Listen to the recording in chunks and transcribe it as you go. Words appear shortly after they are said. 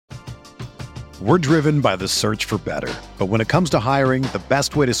We're driven by the search for better. But when it comes to hiring, the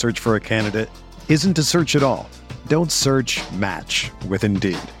best way to search for a candidate isn't to search at all. Don't search, match with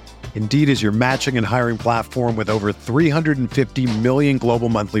Indeed. Indeed is your matching and hiring platform with over 350 million global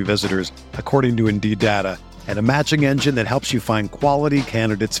monthly visitors, according to Indeed data, and a matching engine that helps you find quality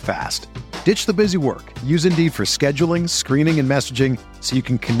candidates fast. Ditch the busy work. Use Indeed for scheduling, screening, and messaging so you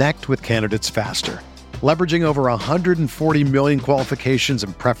can connect with candidates faster. Leveraging over 140 million qualifications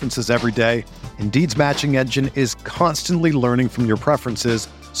and preferences every day, Indeed's matching engine is constantly learning from your preferences,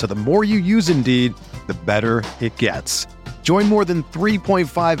 so the more you use Indeed, the better it gets. Join more than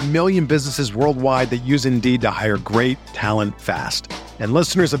 3.5 million businesses worldwide that use Indeed to hire great talent fast. And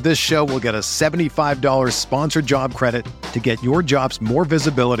listeners of this show will get a $75 sponsored job credit to get your jobs more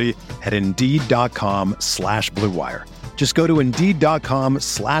visibility at Indeed.com/Blue Wire. Just go to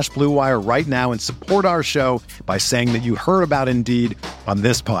Indeed.com/Blue Wire right now and support our show by saying that you heard about Indeed on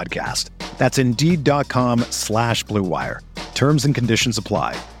this podcast. That's Indeed.com/Blue Wire. Terms and conditions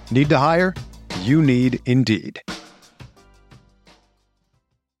apply. Need to hire? You need Indeed.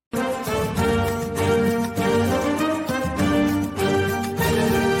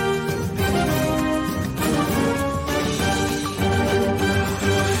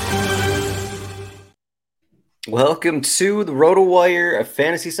 Welcome to the RotoWire, a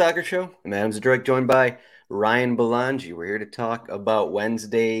fantasy soccer show. I'm Adam Zdroik, joined by Ryan Belangi. We're here to talk about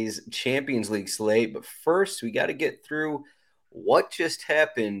Wednesday's Champions League slate. But first, we got to get through what just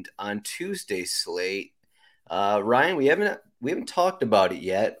happened on Tuesday's slate. Ryan, we haven't talked about it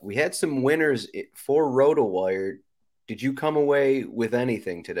yet. We had some winners for RotoWire. Did you come away with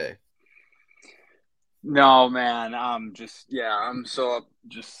anything today? No, man. I'm so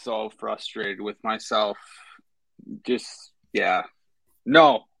frustrated with myself.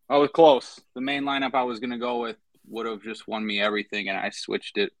 No, I was close. The main lineup I was going to go with would have just won me everything, and I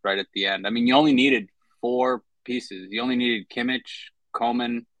switched it right at the end. I mean, you only needed 4 pieces. You only needed Kimmich,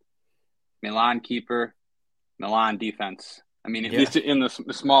 Coman, Milan keeper, Milan defense. I mean, if it's in the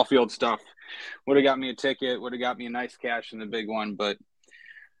small field stuff, would have got me a ticket, would have got me a nice cash in the big one, but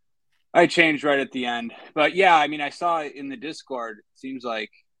I changed right at the end. But, yeah, I mean, I saw in the Discord, it seems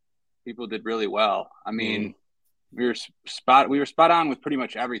like people did really well. I mean – We were spot on with pretty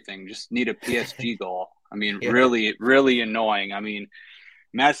much everything. Just need a PSG goal. I mean, really, really annoying. I mean,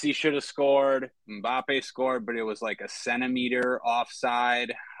 Messi should have scored. Mbappe scored, but it was like a centimeter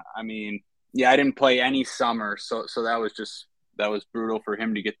offside. I mean, I didn't play any summer, so that was brutal for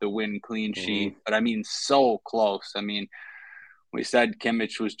him to get the win clean sheet. But I mean, so close. I mean, we said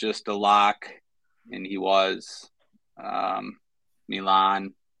Kimmich was just a lock, and he was.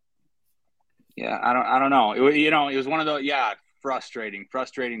 Milan. Yeah, I don't know. It was one of those, frustrating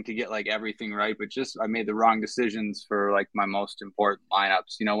to get like everything right, but just I made the wrong decisions for like my most important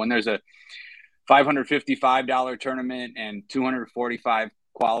lineups. You know, when there's a $555 tournament and $245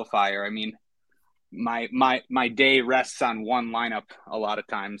 qualifier, I mean, my day rests on one lineup a lot of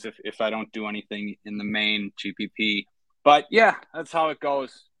times if I don't do anything in the main GPP. But yeah, that's how it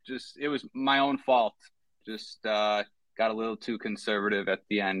goes. Just it was my own fault. Just got a little too conservative at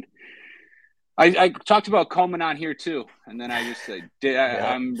the end. I talked about Coman on here too, and then I just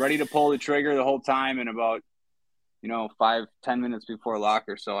I'm ready to pull the trigger the whole time, and about 5-10 minutes before lock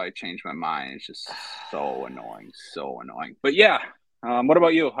or so, I changed my mind. It's just so annoying. But yeah, what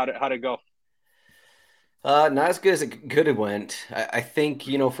about you? How'd it go? Not as good as it went. I think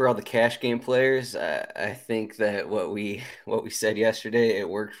for all the cash game players, I think that what we said yesterday, it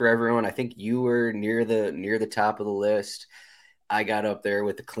worked for everyone. I think you were near the top of the list. I got up there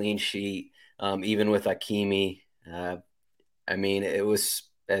with the clean sheet. Even with Hakimi, I mean, it was,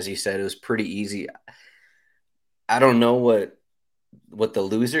 as you said, it was pretty easy. I don't know what the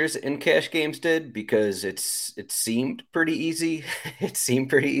losers in cash games did, because it seemed pretty easy. It seemed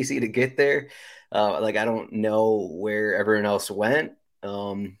pretty easy to get there. I don't know where everyone else went. I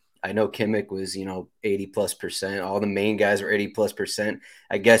know Kimmich was 80+%. All the main guys were 80+%.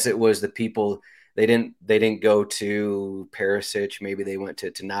 I guess it was the people. They didn't go to Perisic. Maybe they went to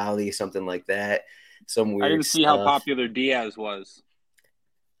Tonali, something like that. Some weird. I didn't see how popular Diaz was.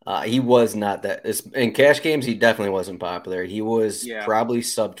 He was not that. In cash games, he definitely wasn't popular. He was probably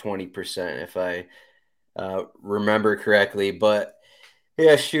sub 20%, if I remember correctly. But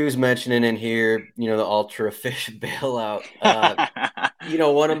yeah, Shoes mentioning in here, the ultra fish bailout.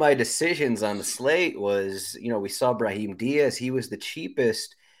 One of my decisions on the slate was, we saw Brahim Diaz. He was the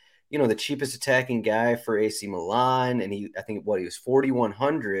cheapest. The cheapest attacking guy for AC Milan, and I think he was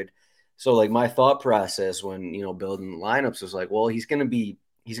 4,100. So like my thought process when, building the lineups was like, well, he's going to be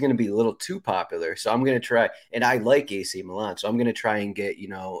he's going to be a little too popular. So I'm going to try, and I like AC Milan, so I'm going to try and get,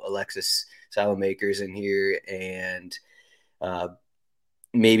 Alexis Salamakers in here, and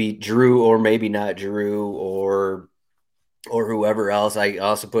maybe Drew, or maybe not Drew, or whoever else. I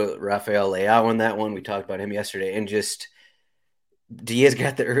also put Rafael Leao in that one. We talked about him yesterday, and just Diaz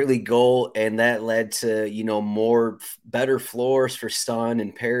got the early goal, and that led to, better floors for Son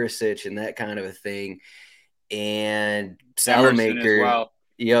and Perisic and that kind of a thing. And Salamaker, well.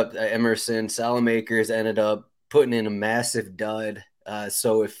 Yep, Emerson Salamakers ended up putting in a massive dud.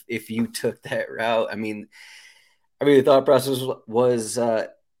 So if you took that route, I mean, the thought process was and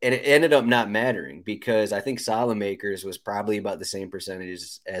it ended up not mattering, because I think Salamakers was probably about the same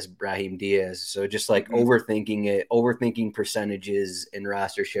percentages as Brahim Diaz. So just like overthinking percentages in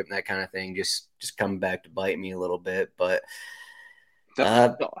rostership and that kind of thing, just coming back to bite me a little bit. But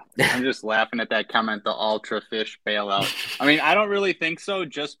I'm just laughing at that comment, the ultra fish bailout. I mean, I don't really think so,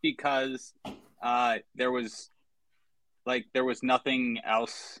 just because there was nothing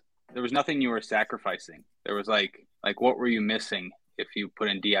else. There was nothing you were sacrificing. There was like what were you missing if you put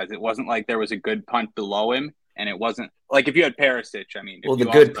in Diaz? It wasn't like there was a good punt below him, and it wasn't like if you had Perisic. I mean, well, the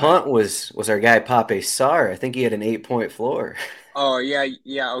good punt was our guy Pape Sarr. I think he had an 8-point floor. Oh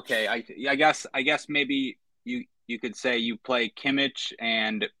yeah, okay. I guess maybe you could say you play Kimmich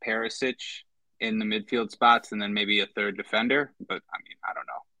and Perisic in the midfield spots, and then maybe a third defender. But I mean, I don't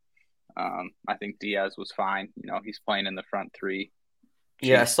know. I think Diaz was fine. He's playing in the front three.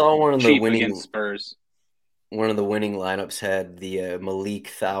 I saw one of the winning against Spurs. One of the winning lineups had the Malik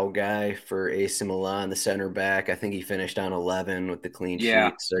Thau guy for AC Milan, the center back. I think he finished on 11 with the clean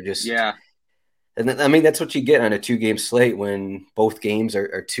sheet. So and I mean, that's what you get on a 2-game slate when both games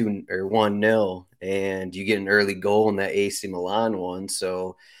are 2 or 1-0, and you get an early goal in that AC Milan one.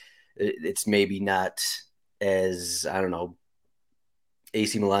 So it's maybe not as, I don't know,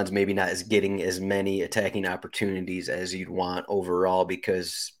 AC Milan's maybe not as getting as many attacking opportunities as you'd want overall,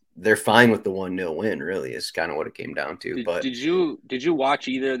 because they're fine with the 1-0 win, really, is kind of what it came down to. But did you watch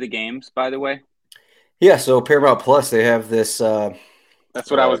either of the games, by the way? Yeah, so Paramount Plus, they have this.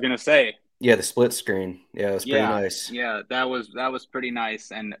 That's what I was gonna say. Yeah, the split screen. Yeah, it was pretty nice. Yeah, that was pretty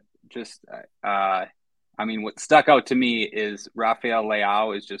nice, and just I mean, what stuck out to me is Rafael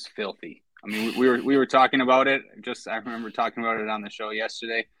Leao is just filthy. I mean, we were talking about it. I remember talking about it on the show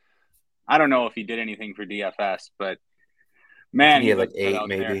yesterday. I don't know if he did anything for DFS, but man, he looked like 8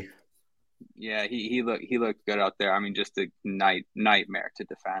 maybe. There. Yeah, he looked good out there. I mean, just a nightmare to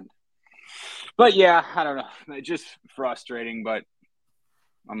defend. But yeah, I don't know. It's just frustrating, but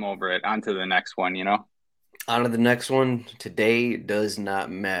I'm over it. On to the next one, On to the next one. Today does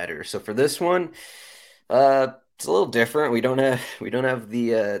not matter. So for this one, it's a little different. We don't have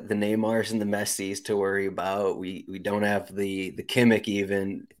the Neymars and the Messis to worry about. We don't have the Kimmich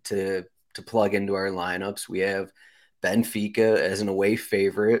even to plug into our lineups. We have Benfica as an away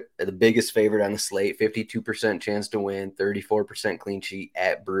favorite, the biggest favorite on the slate, 52% chance to win, 34% clean sheet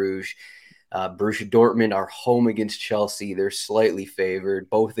at Bruges. Borussia Dortmund are home against Chelsea. They're slightly favored.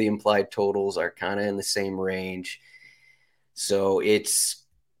 Both the implied totals are kind of in the same range. So it's,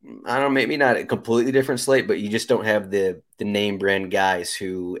 I don't know, maybe not a completely different slate, but you just don't have the name brand guys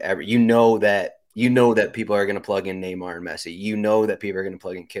who that people are going to plug in Neymar and Messi. That people are going to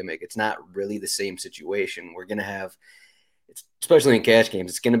plug in Kimmich. It's not really the same situation. We're going to have, especially in cash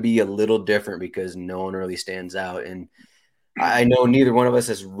games, it's going to be a little different because no one really stands out. And I know neither one of us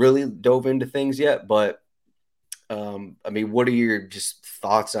has really dove into things yet, but I mean, what are your just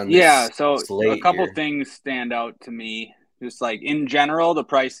thoughts on this? Yeah, so a couple things stand out to me. Just like in general, the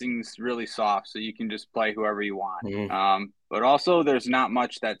pricing's really soft, so you can just play whoever you want. Mm-hmm. But also, there's not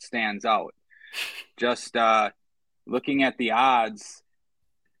much that stands out. Just looking at the odds,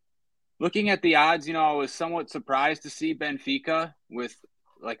 I was somewhat surprised to see Benfica with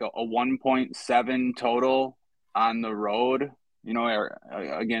like a 1.7 total on the road,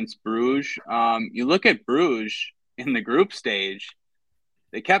 against Bruges. You look at Bruges in the group stage,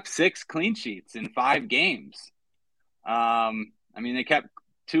 they kept 6 clean sheets in 5 games. I mean, they kept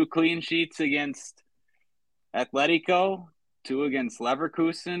 2 clean sheets against Atletico, 2 against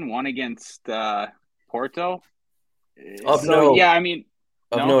Leverkusen, 1 against Porto. Note,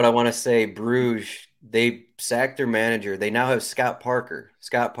 I want to say Bruges, they sacked their manager. They now have Scott Parker.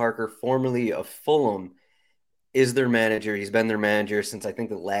 Scott Parker, formerly of Fulham, is their manager. He's been their manager since I think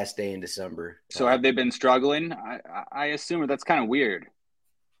the last day in December. So have they been struggling? I assume that's kind of weird.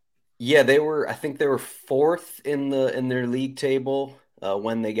 Yeah, I think they were 4th in their league table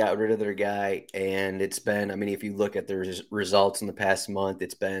when they got rid of their guy, and it's been, I mean, if you look at their results in the past month,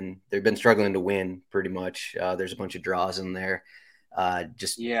 they've been struggling to win pretty much. There's a bunch of draws in there.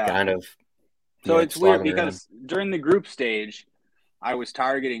 Just Yeah. kind of So it's weird slogging around. because during the group stage, I was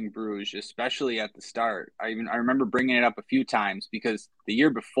targeting Bruges, especially at the start. I remember bringing it up a few times because the year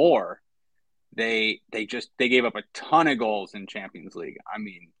before they gave up a ton of goals in Champions League. I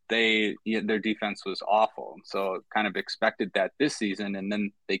mean, their defense was awful, so kind of expected that this season, and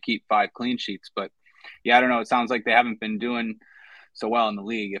then they keep 5 clean sheets. But yeah, I don't know. It sounds like they haven't been doing so well in the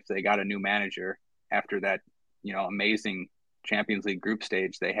league if they got a new manager after that, amazing Champions League group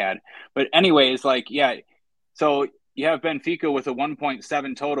stage they had. But anyways, so you have Benfica with a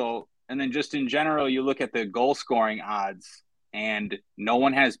 1.7 total, and then just in general, you look at the goal scoring odds, and no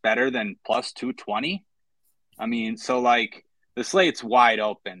one has better than plus 220. I mean, so the slate's wide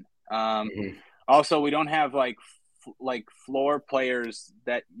open. Also, we don't have floor players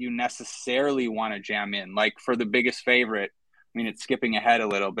that you necessarily want to jam in. Like for the biggest favorite, I mean, it's skipping ahead a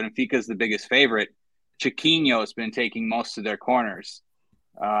little, but Benfica's the biggest favorite. Chiquinho has been taking most of their corners.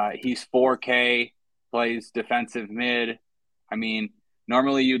 He's 4K, plays defensive mid. I mean,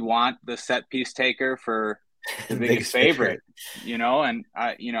 normally you'd want the set piece taker for the biggest favorite, and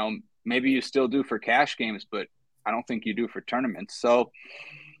maybe you still do for cash games, but I don't think you do for tournaments. So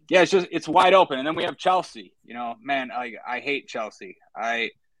yeah, it's wide open. And then we have Chelsea. Man, I hate Chelsea.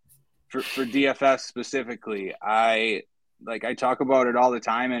 For DFS specifically, I talk about it all the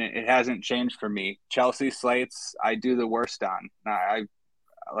time, and it hasn't changed for me. Chelsea slates, I do the worst on. I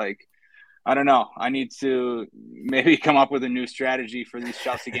don't know. I need to maybe come up with a new strategy for these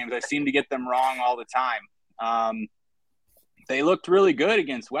Chelsea games. I seem to get them wrong all the time. They looked really good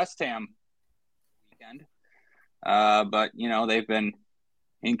against West Ham weekend, but they've been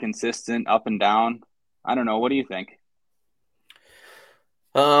inconsistent, up and down. I don't know. What do you think?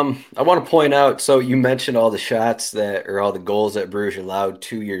 I want to point out, so you mentioned all the shots all the goals that Bruges allowed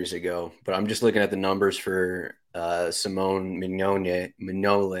 2 years ago, but I'm just looking at the numbers for Simone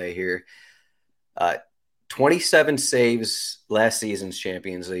Mignolet here. 27 saves last season's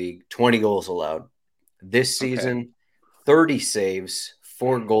Champions League, 20 goals allowed. This season, 30 saves,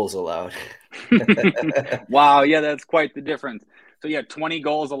 4 goals allowed. Wow, yeah, that's quite the difference. So yeah, 20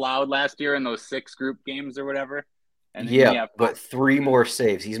 goals allowed last year in those 6 group games or whatever. And then but 3 more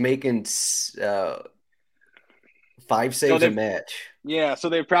saves. He's making 5 saves a match. Yeah, so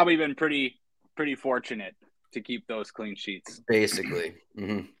they've probably been pretty fortunate to keep those clean sheets. Basically.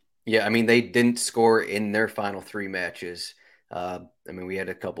 Mm-hmm. Yeah, I mean, they didn't score in their final 3 matches. I mean, we had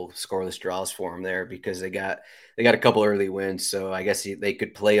a couple scoreless draws for them there because they got a couple early wins. So I guess they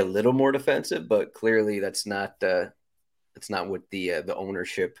could play a little more defensive, but clearly that's not what the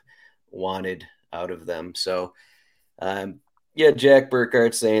ownership wanted out of them. So, Jack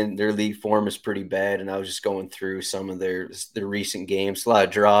Burkhardt saying their league form is pretty bad, and I was just going through some of their recent games, a lot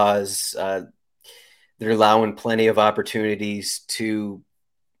of draws. They're allowing plenty of opportunities to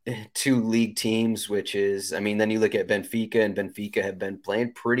league teams, which is, I mean, then you look at Benfica, and Benfica have been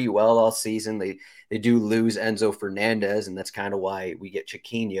playing pretty well all season. They do lose Enzo Fernandez, and that's kind of why we get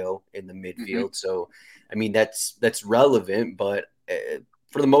Chiquinho in the midfield. Mm-hmm. So, I mean, that's relevant, but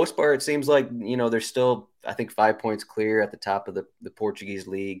for the most part, it seems like, they're still, I think, 5 points clear at the top of the Portuguese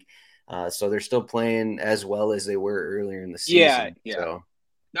league. So they're still playing as well as they were earlier in the season. Yeah. So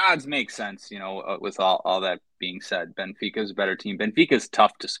the odds make sense, with all that being said. Benfica's a better team. Benfica's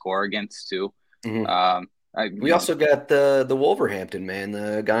tough to score against too. Mm-hmm. We also got the Wolverhampton man,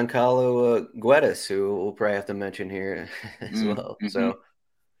 the Goncalo Guedes, who we'll probably have to mention here as well. Mm-hmm. So,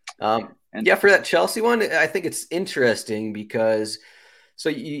 for that Chelsea one, I think it's interesting because so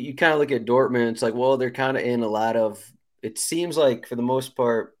you kind of look at Dortmund. It's like, well, they're kind of in a lot of. It seems like for the most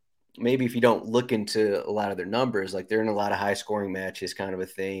part, maybe if you don't look into a lot of their numbers, like they're in a lot of high scoring matches, kind of a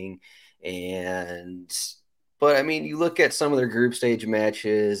thing. But I mean, you look at some of their group stage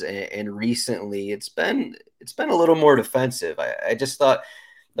matches, and recently it's been a little more defensive. I just thought,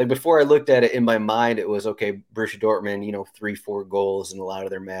 like, before I looked at it in my mind, it was okay. Borussia Dortmund, 3-4 goals in a lot of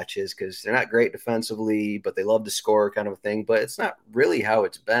their matches because they're not great defensively, but they love to score, kind of a thing. But it's not really how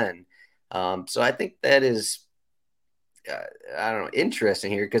it's been. So I think that is, I don't know,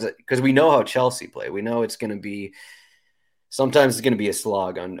 interesting here because we know how Chelsea play. We know it's going to be. Sometimes it's going to be a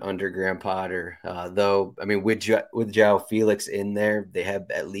slog under Graham Potter, though. I mean, with João Felix in there, they have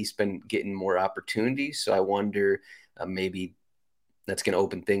at least been getting more opportunities. So I wonder maybe that's going to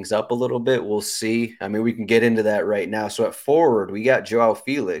open things up a little bit. We'll see. I mean, we can get into that right now. So at forward, we got João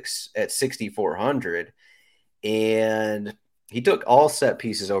Felix at 6,400, and he took all set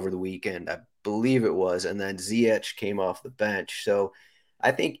pieces over the weekend, I believe it was, and then Ziyech came off the bench. So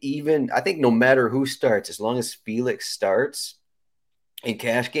I think no matter who starts, as long as Felix starts in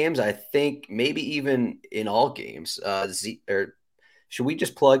cash games, I think maybe even in all games, should we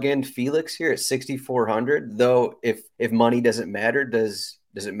just plug in Felix here at 6,400? Though, if money doesn't matter, does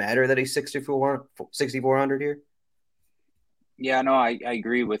it matter that he's 6,400 here? Yeah, no, I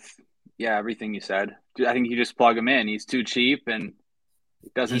agree with everything you said. I think you just plug him in. He's too cheap, and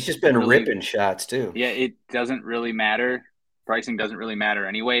it doesn't. He's just been really, ripping shots too. Yeah, it doesn't really matter. Pricing doesn't really matter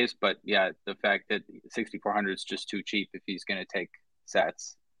anyways. But yeah, the fact that 6,400 is just too cheap if he's going to take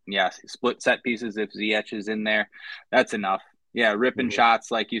sets. Yes, split set pieces if Ziyech is in there, that's enough. Yeah, ripping shots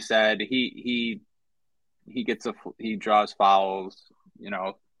like you said. He he draws fouls,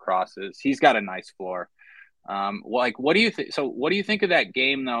 crosses. He's got a nice floor. Like, what do you think? So, what do you think of that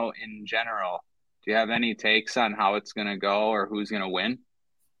game though in general? Do you have any takes on how it's going to go or who's going to win?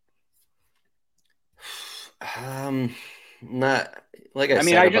 Not like I mean,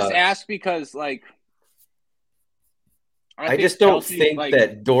 said I just asked because I just don't Chelsea, think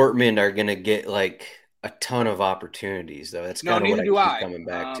that Dortmund are going to get like a ton of opportunities, though. That's kind of what I keep coming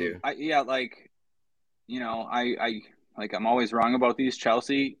back to. I'm always wrong about these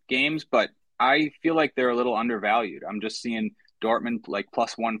Chelsea games, but I feel like they're a little undervalued. I'm just seeing Dortmund like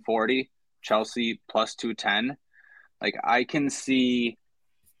plus 140, Chelsea plus 210. Like I can see,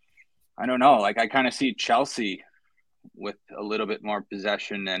 I don't know, like I kind of see Chelsea with a little bit more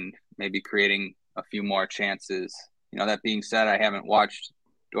possession and maybe creating a few more chances. That being said, I haven't watched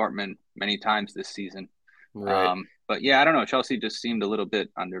Dortmund many times this season. Right. But yeah, I don't know. Chelsea just seemed a little bit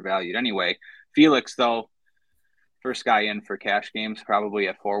undervalued. Anyway, Felix, though, first guy in for cash games, probably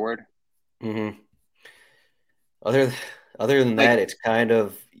at forward. Mm-hmm. Other than that, it's kind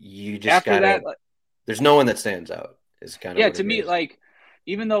of you just got to. There's no one that stands out. Is kind of to me, like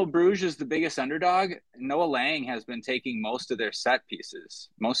even though Bruges is the biggest underdog, Noah Lang has been taking most of their set pieces,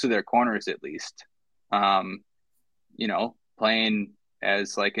 most of their corners at least. Playing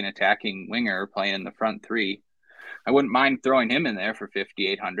as like an attacking winger, playing in the front three. I wouldn't mind throwing him in there for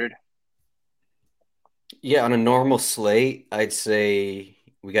 5,800. Yeah, on a normal slate, I'd say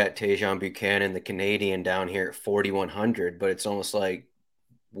we got Tajon Buchanan, the Canadian, down here at 4,100, but it's almost like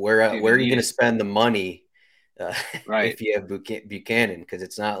where are you going to spend the money right. if you have Buchanan? Because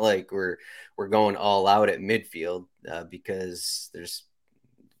it's not like we're going all out at midfield because there's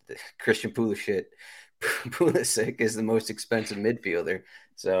Christian Pulisic is the most expensive midfielder.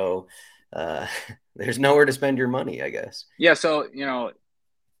 So there's nowhere to spend your money, I guess. Yeah, so,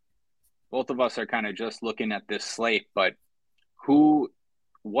 both of us are kind of just looking at this slate, but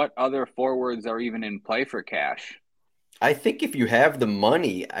what other forwards are even in play for cash? I think if you have the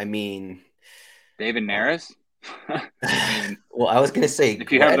money, I mean... David Neres? Well, I was going to say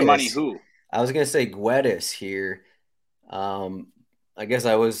if you have the money, who? I was going to say Guedes here. I guess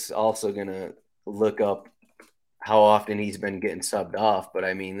I was also going to look up how often he's been getting subbed off, but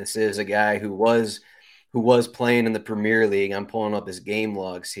I mean, this is a guy who was playing in the Premier League. I'm pulling up his game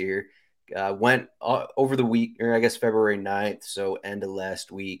logs here. Went over the week, or I guess February 9th, so end of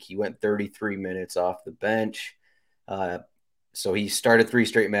last week, he went 33 minutes off the bench. So he started 3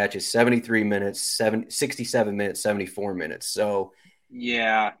 straight matches, 73 minutes, 67 minutes, 74 minutes. So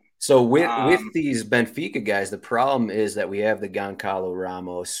yeah. So with these Benfica guys, the problem is that we have the Goncalo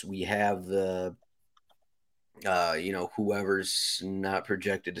Ramos, we have the whoever's not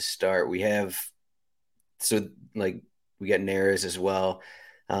projected to start. We got Neres as well.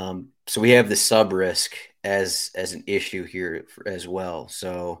 So we have the sub risk as an issue here as well.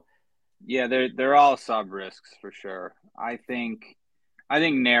 So yeah, they're all sub risks for sure. I think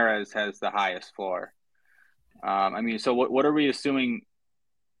Neres has the highest floor. So what are we assuming?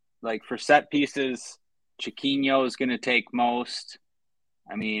 Like for set pieces, Chiquinho is going to take most.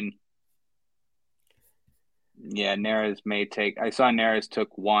 Neres may take. I saw Neres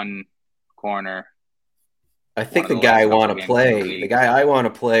took one corner. I think the guy I want to play,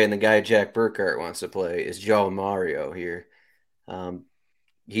 and the guy Jack Burkhart wants to play is João Mario here.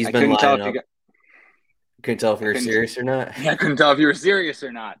 He's been lining up. Couldn't tell if you were serious or not. Yeah, I couldn't tell if you were serious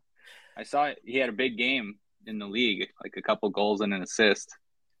or not. I saw he had a big game in the league, like a couple goals and an assist.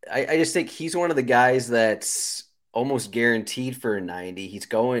 I just think he's one of the guys that's almost guaranteed for a 90. He's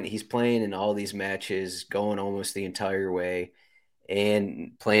playing in all these matches, going almost the entire way,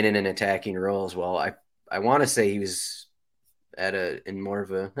 and playing in an attacking role as well. I want to say he was in more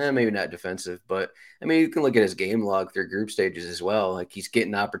of a maybe not defensive, but I mean you can look at his game log through group stages as well. Like he's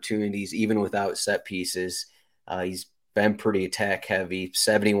getting opportunities even without set pieces. He's been pretty attack heavy,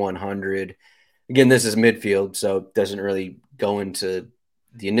 7,100. Again, this is midfield, so it doesn't really go into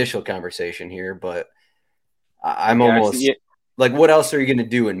the initial conversation here, but I'm almost like, what else are you going to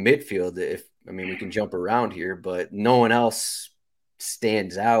do in midfield? We can jump around here, but no one else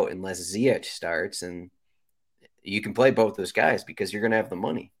stands out unless Ziyech starts, and you can play both those guys because you're going to have the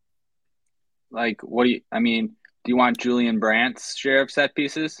money. Like, what do you? I mean, do you want Julian Brandt's share of set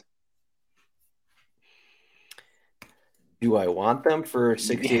pieces? Do I want them for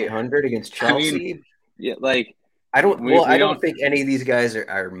 6,800 against Chelsea? I mean, yeah, like I don't. we Well, I don't don't. think any of these guys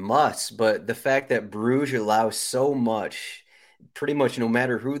are musts, but the fact that Bruges allows so much, pretty much no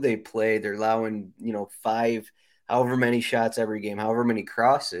matter who they play, they're allowing five, however many shots every game, however many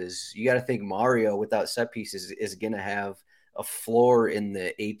crosses. You got to think Mario without set pieces is going to have a floor in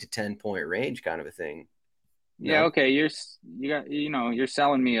the 8 to 10 point range, kind of a thing. Yeah, No, okay. You're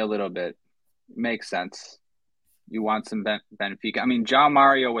selling me a little bit. Makes sense. You want some Benfica. I mean, João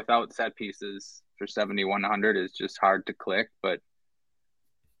Mario without set pieces for 7,100 is just hard to click, but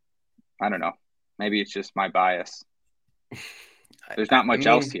I don't know. Maybe it's just my bias. There's not much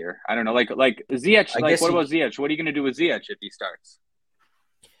else here. I don't know. Like Ziyech. Like, what about Ziyech? What are you going to do with Ziyech if he starts?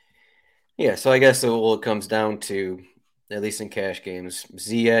 Yeah, so I guess it comes down to, at least in cash games,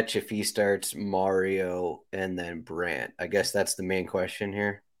 Ziyech if he starts, Mario, and then Brandt. I guess that's the main question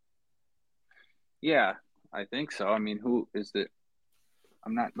here. Yeah, I think so. I mean, who is the?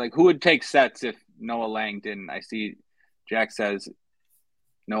 I'm not like who would take sets if Noah Lang didn't. I see Jack says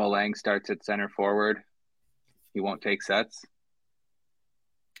Noah Lang starts at center forward. He won't take sets.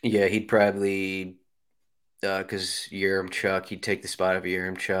 Yeah, he'd probably because Yaremchuk, he'd take the spot of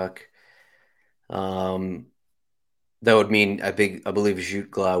Yaremchuk. Um, that would mean I believe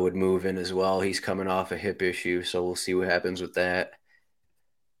Jutgla would move in as well. He's coming off a hip issue, so we'll see what happens with that.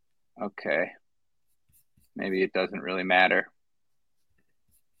 Okay, maybe it doesn't really matter.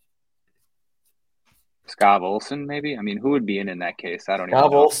 Skav Olsen, maybe. I mean, who would be in that case? I don't even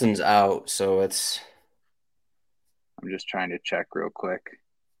know. Olsen's out, so it's. I'm just trying to check real quick.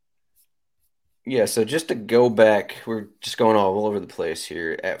 Yeah, so just to go back, we're just going all over the place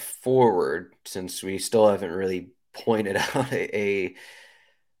here at forward, since we still haven't really pointed out a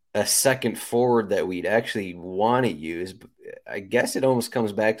second forward that we'd actually want to use. I guess it almost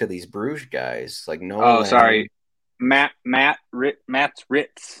comes back to these Bruges guys, like Noah. Oh, sorry, Mats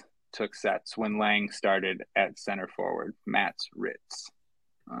Ritz took sets when Lang started at center forward. Mats Ritz.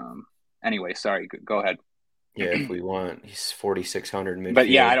 Anyway, sorry. Go ahead. Yeah, if we want, he's 4,600 midfield. But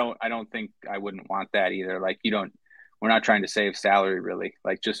yeah, I don't think I wouldn't want that either. Like we're not trying to save salary really.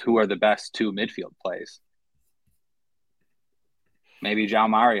 Like just who are the best two midfield plays? Maybe João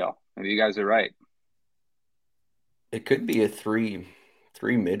Mario. Maybe you guys are right. It could be a three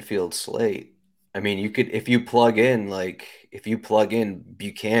midfield slate. I mean, you could if you plug in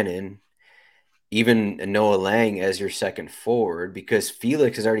Buchanan, even Noah Lang as your second forward, because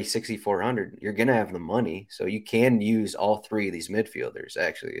Felix is already 6,400. You're gonna have the money, so you can use all three of these midfielders.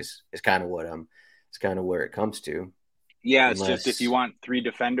 Actually, is kind of what it's kind of where it comes to. Yeah, it's just if you want three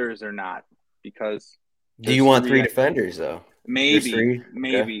defenders or not. Because do you want three defenders though? Maybe.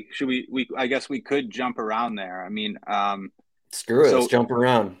 Okay. Should we? I guess we could jump around there. I mean, screw it. Let's jump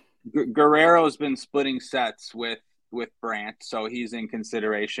around. Guerrero's been splitting sets with Brandt, so he's in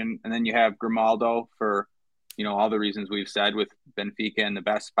consideration. And then you have Grimaldo for, all the reasons we've said with Benfica in the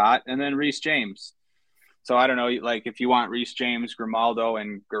best spot, and then Reece James. So I don't know, like if you want Reece James, Grimaldo,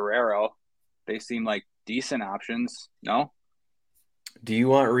 and Guerrero, they seem like decent options. No? Do you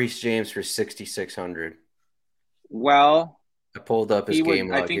want Reece James for 6,600? Well, I pulled up his game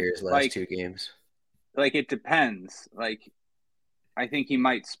log here, his last two games. Like it depends. Like I think he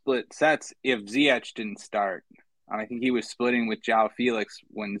might split sets if Ziyech didn't start. I think he was splitting with João Felix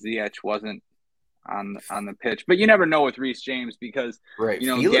when Ziyech wasn't on the pitch. But you never know with Reece James because Felix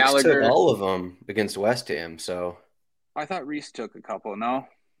Gallagher took all of them against West Ham. So I thought Reece took a couple. No,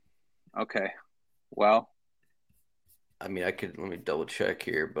 okay. Well, I mean, let me double check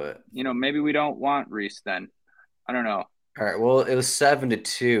here, but maybe we don't want Reece then. I don't know. All right. Well, it was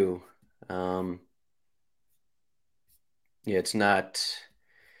 7-2. Yeah, it's not.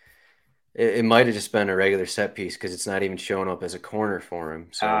 It might have just been a regular set piece because it's not even showing up as a corner for him.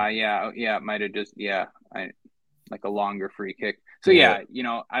 So yeah, it might have just like a longer free kick. So yeah,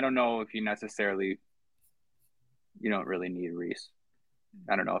 I don't know if you necessarily you don't really need Reece.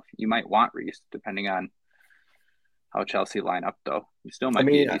 I don't know if you might want Reece depending on how Chelsea line up though. You still might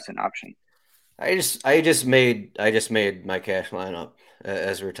be a decent option. I just made my cash lineup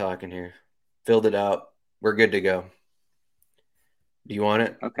as we're talking here. Filled it out. We're good to go. Do you want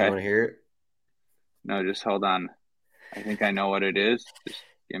it? Okay. You want to hear it? No, just hold on. I think I know what it is. Just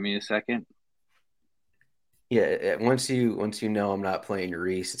give me a second. Yeah, once you know I'm not playing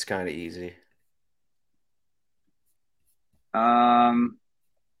Reece, it's kind of easy. Oh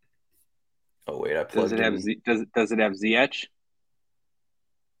wait, I plugged does it have Ziyech?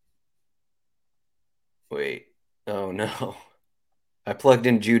 Wait. Oh no. I plugged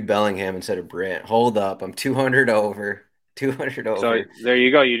in Jude Bellingham instead of Brent. Hold up. I'm 200 over. 200 So over. there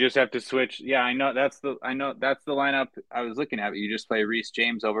you go. You just have to switch. Yeah, I know that's the lineup I was looking at. You just play Reece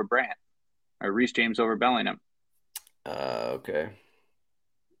James over Brant or Reece James over Bellingham. Okay.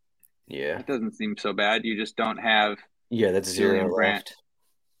 Yeah. That doesn't seem so bad. You just don't have Yeah, that's zero Julian Brandt, left.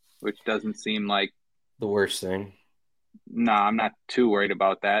 which doesn't seem like. The worst thing. No, I'm not too worried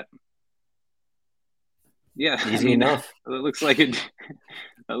about that. Yeah, I Easy mean, it enough. looks like it.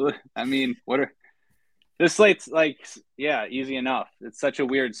 I mean, what are this slate's like? Yeah, easy enough. It's such a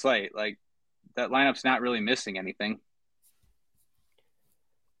weird slate. Like that lineup's not really missing anything.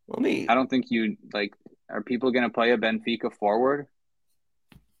 Let me. I don't think you like. Are people going to play a Benfica forward?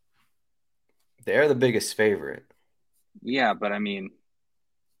 They're the biggest favorite. Yeah, but I mean,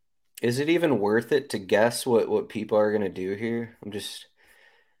 Is it even worth it to guess what people are gonna do here?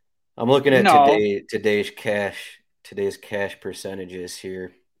 I'm looking at no. today's cash percentages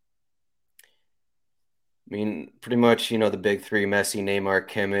here. I mean, pretty much, the big three, Messi, Neymar,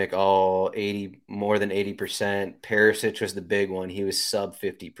 Kimmich, all 80, more than 80%. Perisic was the big one. He was sub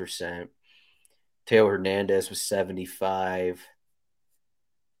 50%. Teo Hernandez was 75.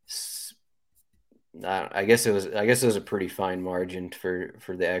 I guess it was a pretty fine margin for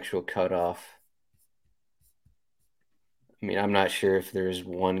the actual cutoff. I mean, I'm not sure if there's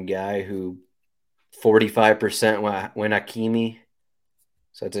one guy who 45% went Hakimi,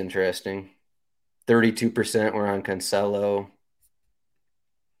 so that's interesting. 32% were on Cancelo.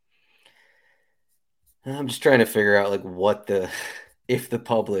 I'm just trying to figure out like what the if the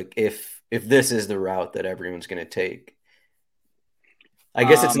public if this is the route that everyone's going to take. I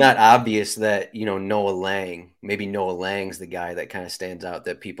guess it's Um, not obvious that, Noah Lang, maybe Noah Lang's the guy that kind of stands out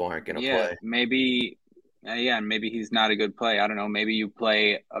that people aren't going to yeah, play. maybe. Yeah, maybe he's not a good play. I don't know. Maybe you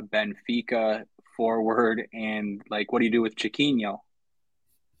play a Benfica forward, and like, what do you do with Chiquinho?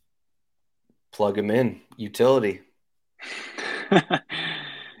 Plug him in, utility.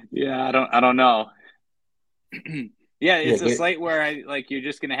 Yeah, I don't know. Yeah, Yeah, it's a slate where I like you're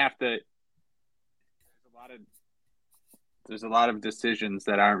just gonna have to. There's a lot of decisions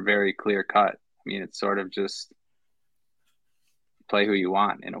that aren't very clear cut. I mean, it's sort of just play who you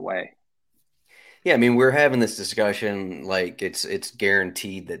want in a way. yeah. I mean, we're having this discussion like it's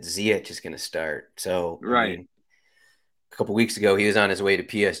guaranteed that Ziyech is going to start. So, I Right. mean, a couple weeks ago he was on his way to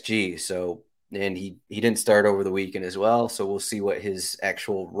PSG. So, and he didn't start over the weekend as well. So we'll see what his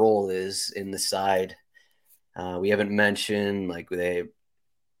actual role is in the side. We haven't mentioned like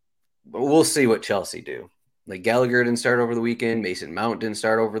but we'll see what Chelsea do. Like Gallagher didn't start over the weekend. Mason Mount didn't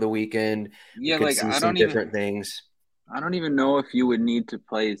start over the weekend. We Yeah, could like see some different things. I don't even know if you would need to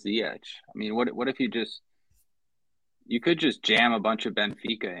play Ziyech. I mean, what if you could just jam a bunch of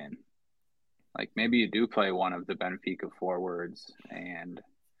Benfica in? Like maybe you do play one of the Benfica forwards, and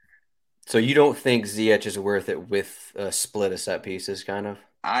So you don't think Ziyech is worth it with a split of set pieces, kind of?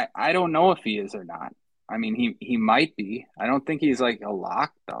 I don't know if he is or not. I mean, he might be. I don't think he's like a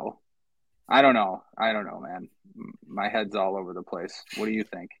lock though. I don't know. I don't know, man. My head's all over the place. What do you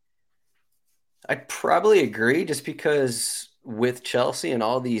think? I'd probably agree just because with Chelsea and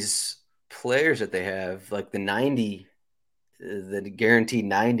all these players that they have, like the guaranteed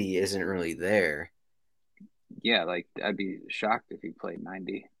 90 isn't really there. Yeah, like I'd be shocked if he played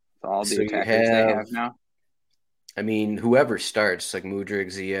 90. With all the So you attackers they have, have now. I mean, whoever starts, like Mudryk,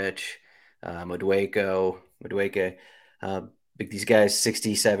 Ziyech, Madueke, uh, like these guys,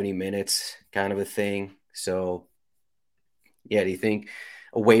 60, 70 minutes kind of a thing. So, yeah, do you think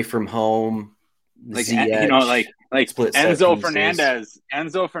away from home, Ziyech, like split set pieces?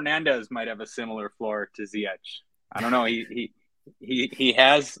 Enzo Fernandez might have a similar floor to Ziyech. I don't know. He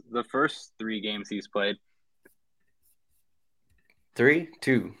has the first 3 games he's played. Three,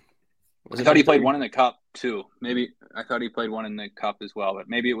 two. Was I it thought he just played three? one in the cup too. Maybe I thought he played one in the cup as well, but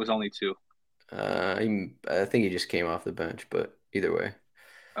maybe it was only 2. I think he just came off the bench, but either way.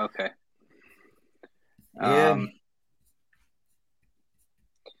 Okay. Yeah. Um,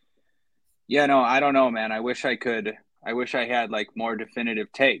 yeah, no, I don't know, man. I wish I could. I wish I had like more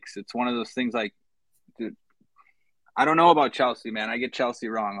definitive takes. It's one of those things like, dude, I don't know about Chelsea, man. I get Chelsea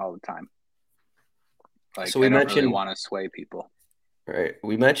wrong all the time. Like, So I we don't really mentioned, want to sway people. right,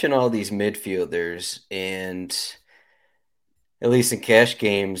 we mentioned all these midfielders, and at least in cash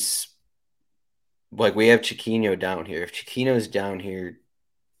games, like we have Chiquinho down here. If Chiquinho's down here,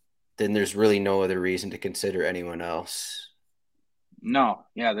 then there's really no other reason to consider anyone else. No,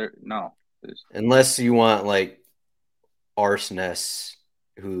 yeah, there, no. There's, Unless you want like Arsenes,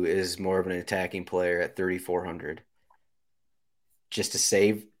 who is more of an attacking player at 3,400. just to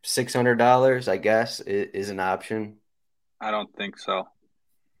save $600, I guess, is an option. I don't think so.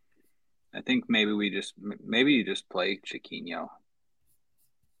 I think maybe you just play Chiquinho.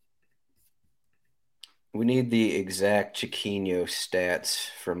 We need the exact Chiquinho stats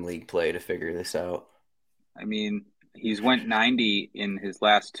from League Play to figure this out. I mean, he's went 90 in his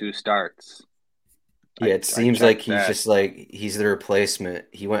last 2 starts. Yeah, it seems like he's just like he's the replacement.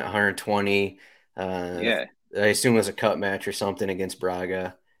 He went 120. Yeah, I assume it was a cut match or something against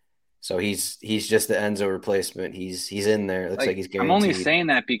Braga. So he's just the Enzo replacement. He's in there. It looks like he's guaranteed. I'm only saying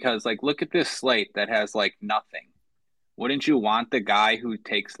that because look at this slate that has nothing. Wouldn't you want the guy who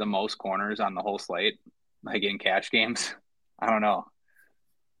takes the most corners on the whole slate, in cash games? I don't know.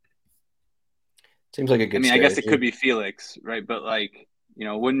 Seems like a good strategy. I guess it could be Felix, right? But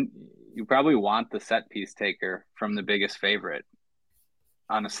wouldn't you probably want the set piece taker from the biggest favorite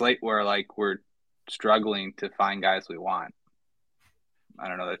on a slate where we're struggling to find guys we want? I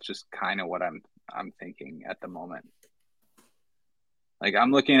don't know. That's just kind of what I'm thinking at the moment.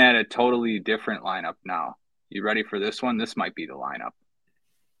 I'm looking at a totally different lineup now. You ready for this one? This might be the lineup.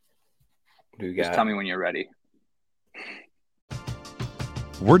 Just tell me when you're ready.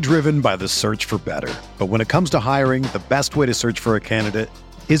 We're driven by the search for better. But when it comes to hiring, the best way to search for a candidate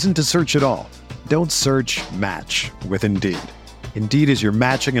isn't to search at all. Don't search, match with Indeed. Indeed is your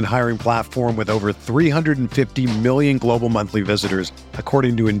matching and hiring platform with over 350 million global monthly visitors,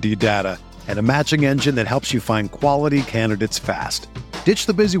 according to Indeed data, and a matching engine that helps you find quality candidates fast. Ditch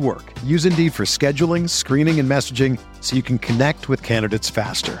the busy work. Use Indeed for scheduling, screening, and messaging so you can connect with candidates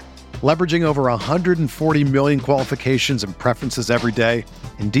faster. Leveraging over 140 million qualifications and preferences every day,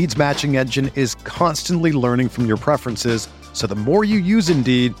 Indeed's matching engine is constantly learning from your preferences, so the more you use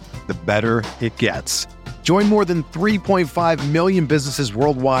Indeed, the better it gets. Join more than 3.5 million businesses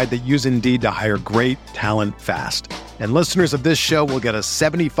worldwide that use Indeed to hire great talent fast. And listeners of this show will get a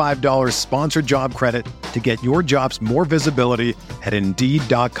 $75 sponsored job credit to get your jobs more visibility at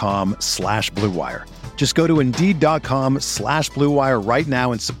Indeed.com/Blue Wire. Just go to Indeed.com/Blue Wire right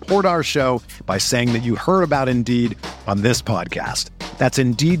now and support our show by saying that you heard about Indeed on this podcast. That's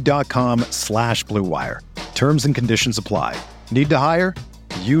Indeed.com/Blue Wire. Terms and conditions apply. Need to hire?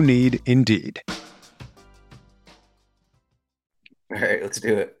 You need Indeed. All right, let's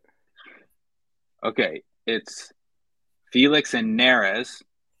do it. Okay, it's Felix and Neres,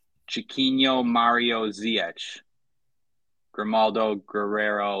 Chiquinho, Mario, Ziyech, Grimaldo,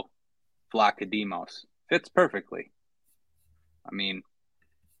 Guerrero, Vlachodimos. Fits perfectly. He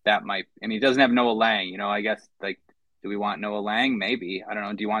doesn't have Noah Lang. I guess, do we want Noah Lang? Maybe. I don't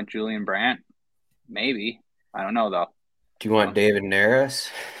know. Do you want Julian Brandt? Maybe. I don't know, though. Do you want David Neres?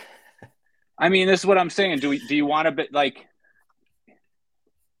 This is what I'm saying. Do you want a bit,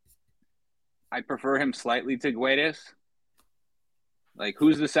 I prefer him slightly to Guedes.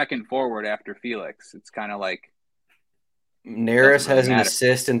 Who's the second forward after Felix? It's kind of Neres has an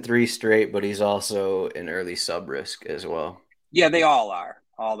assist in 3 straight, but he's also an early sub risk as well. Yeah, they all are.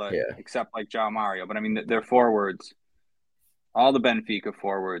 Except João Mario. But they're forwards. All the Benfica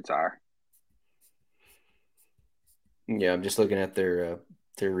forwards are. Yeah, I'm just looking at their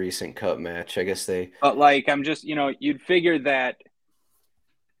recent cup match. I guess they. But I'm just you'd figure that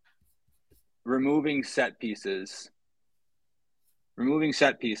removing set pieces,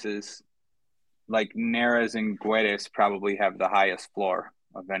 like Neres and Guedes probably have the highest floor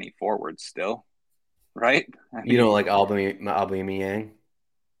of any forwards still, right? You don't like Aubameyang?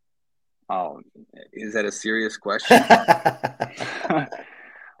 Oh, is that a serious question?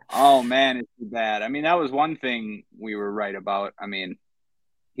 Oh, man, it's too bad. That was one thing we were right about.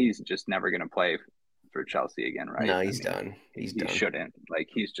 He's just never going to play for Chelsea again, right? No, he's done. He shouldn't.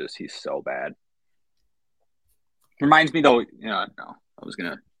 He's so bad. Reminds me, though, I was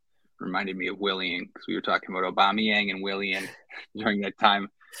going to reminded me of Willian because we were talking about Aubameyang and Willian during that time.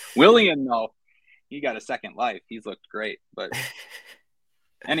 Willian, though, he got a second life. He's looked great. But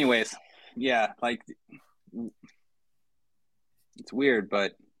anyways, yeah, it's weird,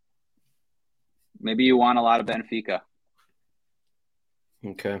 but maybe you want a lot of Benfica.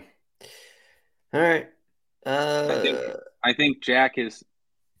 Okay. All right. I think Jack is.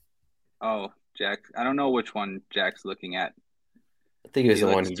 Oh, Jack. I don't know which one Jack's looking at. I think it was the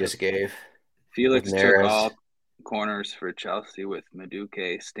one you just gave. Felix took all corners for Chelsea with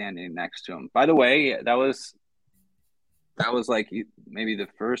Madueke standing next to him. By the way, that was maybe the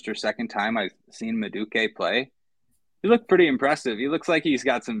first or second time I've seen Madueke play. He looked pretty impressive. He looks like he's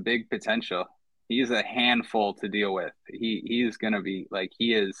got some big potential. He's a handful to deal with. He's going to be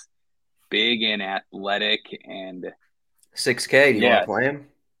he is big and athletic and 6K. Do you want to play him?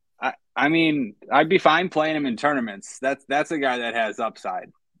 I mean, I'd be fine playing him in tournaments. That's a guy that has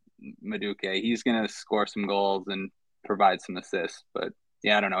upside. Madueke. He's gonna score some goals and provide some assists. But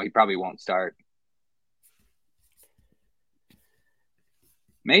yeah, I don't know. He probably won't start.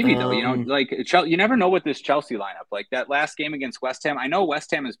 Maybe though, like you never know with this Chelsea lineup. Like that last game against West Ham, I know West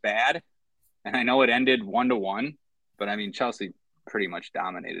Ham is bad, and I know it ended 1-1, but I mean Chelsea pretty much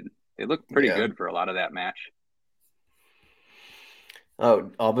dominated. They looked pretty good for a lot of that match.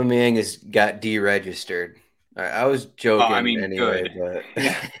 Oh, Aubameyang has got deregistered. I was joking anyway,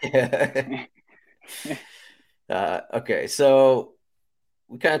 good. But okay, so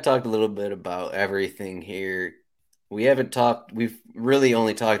we kind of talked a little bit about everything here. We've really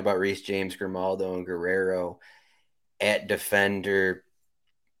only talked about Reece James, Grimaldo, and Guerrero at defender.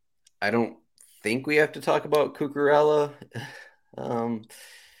 I don't think we have to talk about Cucurella.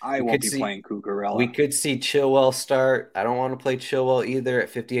 I won't be playing Cucurella. We could see Chilwell start. I don't want to play Chilwell either at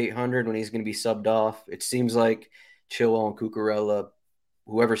 5,800 when he's going to be subbed off. It seems like Chilwell and Cucurella,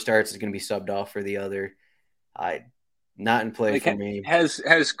 whoever starts is going to be subbed off for the other. Not in play for me. Has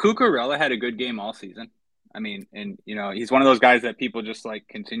Cucurella had a good game all season? I mean, and he's one of those guys that people just like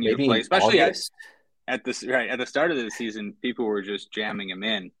continue to play, especially at the start of the season. People were just jamming him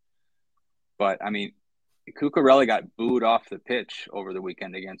in, but I mean, Cucurella got booed off the pitch over the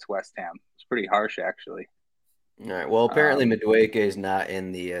weekend against West Ham. It's pretty harsh, actually. All right. Well, apparently Madueke is not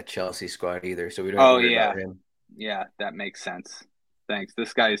in the Chelsea squad either, so we don't have to worry about him. Yeah, that makes sense. Thanks.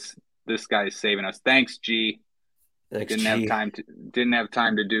 This guy's saving us. Thanks, G. Didn't have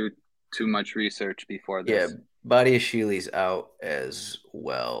time to do too much research before this. Yeah, Badiashile out as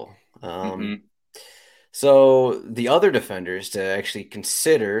well. So the other defenders to actually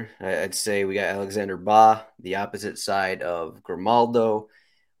consider, I'd say we got Alexander Ba, the opposite side of Grimaldo.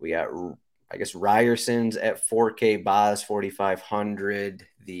 We got, I guess, Ryerson's at 4K, Ba's 4,500.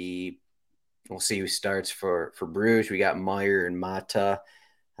 We'll see who starts for Bruges. We got Meyer and Mata.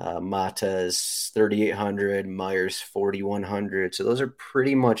 Mata's 3,800, Meyer's 4,100. So those are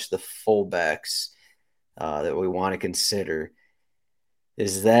pretty much the fullbacks that we want to consider.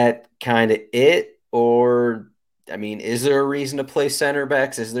 Is that kind of it? Or, I mean, is there a reason to play center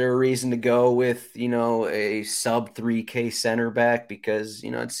backs? Is there a reason to go with, a sub 3K center back? Because,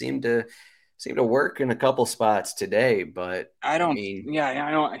 it seemed to work in a couple spots today, but I don't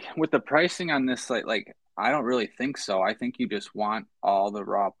with the pricing on this site, like, I don't really think so. I think you just want all the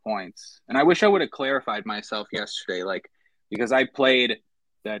raw points. And I wish I would have clarified myself yesterday, like, because I played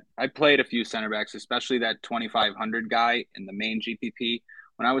a few center backs, especially that 2,500 guy in the main GPP.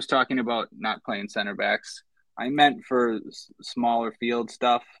 When I was talking about not playing center backs, I meant for smaller field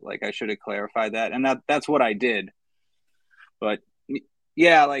stuff. Like, I should have clarified that. And that's what I did. But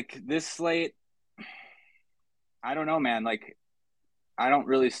yeah, like this slate, I don't know, man. Like, I don't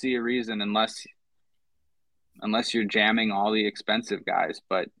really see a reason unless you're jamming all the expensive guys,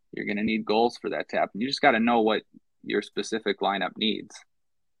 but you're going to need goals for that to happen. You just got to know what your specific lineup needs.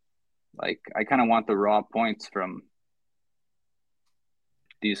 Like, I kind of want the raw points from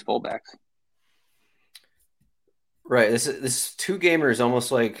these fullbacks. Right. This two-gamer is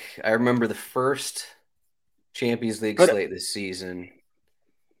almost like I remember the first Champions League slate this season.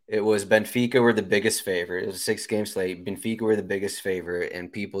 It was Benfica were the biggest favorite. It was a 6-game slate. Benfica were the biggest favorite,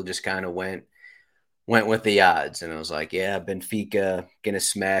 and people just kind of went with the odds. And I was like, yeah, Benfica going to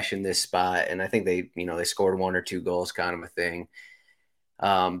smash in this spot. And I think they scored 1 or 2 goals kind of a thing.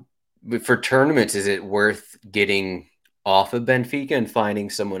 But for tournaments, is it worth getting off of Benfica and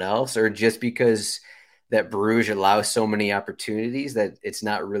finding someone else, or just because that Bruges allows so many opportunities that it's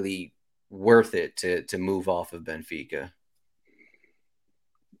not really worth it to move off of Benfica?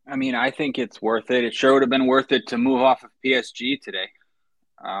 I mean, I think it's worth it. It sure would have been worth it to move off of PSG today.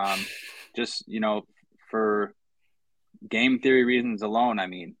 Just, for game theory reasons alone, I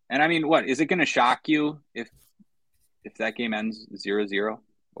mean. And I mean, what, is it going to shock you if that game ends 0-0?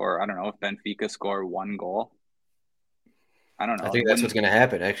 Or, I don't know, if Benfica score 1 goal? I don't know. I think that's what's going to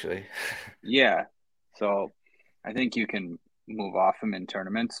happen, actually. Yeah. So I think you can move off him in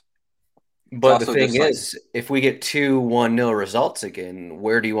tournaments. But the thing is, if we get 2-1-0 results again,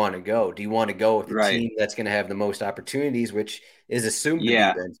 where do you want to go? Do you want to go with the team that's going to have the most opportunities, which is assumed to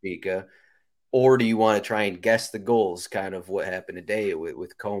be Benfica? Or do you want to try and guess the goals, kind of what happened today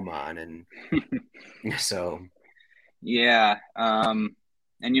with Coman? And so. Yeah. And,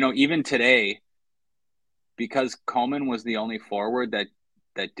 even today, because Coman was the only forward that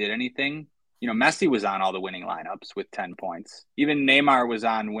did anything, Messi was on all the winning lineups with 10 points. Even Neymar was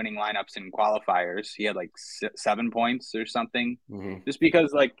on winning lineups in qualifiers. He had like 7 points or something. Mm-hmm. Just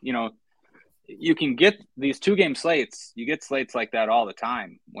because, like, you can get these 2-game slates. You get slates like that all the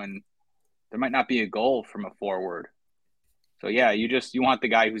time when there might not be a goal from a forward. So yeah, you want the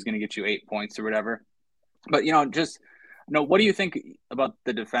guy who's going to get you 8 points or whatever. But what do you think about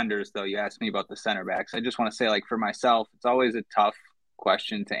the defenders though? You asked me about the center backs. I just want to say, like, for myself, it's always a tough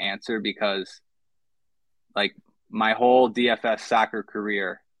question to answer because, like, my whole DFS soccer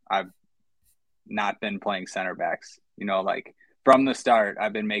career, I've not been playing center backs. Like, from the start,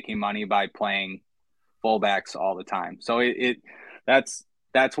 I've been making money by playing fullbacks all the time. So that's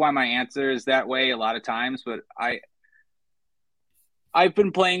why my answer is that way a lot of times. But I've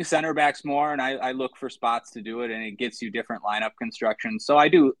been playing center backs more, and I look for spots to do it, and it gets you different lineup constructions. So I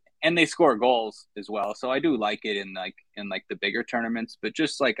do, and they score goals as well. So I do like it in the bigger tournaments. But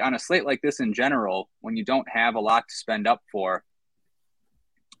just like on a slate like this in general, when you don't have a lot to spend up for,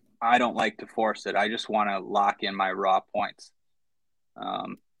 I don't like to force it. I just want to lock in my raw points.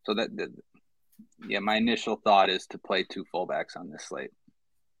 So my initial thought is to play 2 fullbacks on this slate.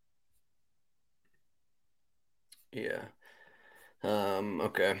 Yeah.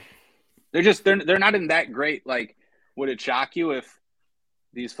 Okay. They're not in that great. Like, would it shock you if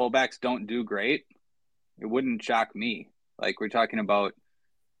these fullbacks don't do great? It wouldn't shock me. Like, we're talking about,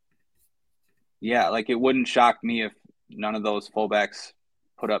 yeah, like, it wouldn't shock me if none of those fullbacks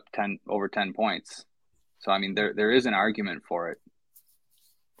put up over 10 points. So I mean, there is an argument for it.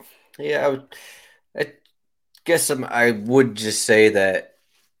 Yeah, I guess I would just say that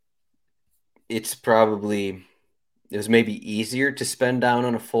it was maybe easier to spend down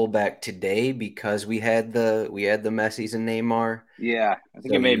on a fullback today because we had the Messis and Neymar. Yeah, I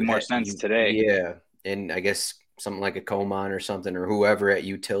think it made more sense today. Yeah, and I guess something like a Coman or something, or whoever at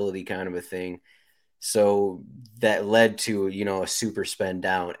utility kind of a thing. So that led to, a super spend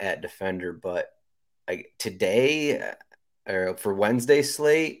down at defender. But today, or for Wednesday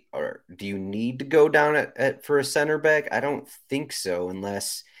slate, or do you need to go down at for a center back? I don't think so,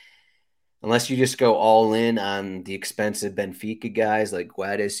 unless you just go all in on the expensive Benfica guys like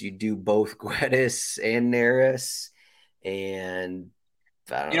Guedes. You do both Guedes and Neres, and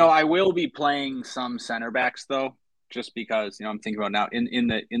I don't know. I will be playing some center backs though, just because I'm thinking about now in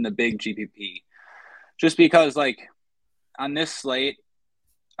the big GPP, just because, like, on this slate,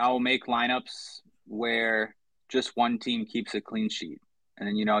 I'll make lineups where just one team keeps a clean sheet, and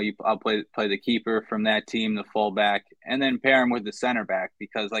then I'll play the keeper from that team, the fullback, and then pair him with the center back,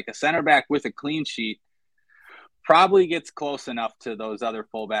 because like a center back with a clean sheet probably gets close enough to those other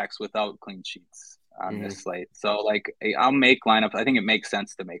fullbacks without clean sheets on this slate. So like, I'll make lineups. I think it makes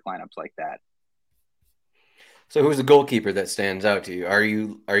sense to make lineups like that. So who's the goalkeeper that stands out to you? Are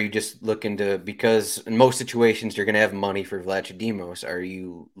you just looking to, because in most situations you're going to have money for Vlachodimos, are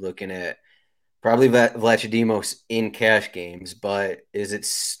you looking at probably Vlachodimos in cash games, but is it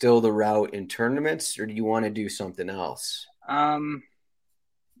still the route in tournaments, or do you want to do something else?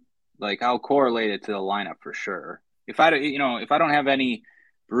 Like, I'll correlate it to the lineup for sure. If I don't have any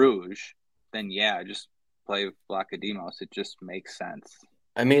Bruges, then yeah, just play Vlachodimos. It just makes sense.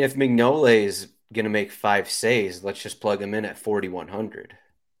 I mean, if Mignolet is going to make 5 saves, let's just plug him in at 4,100.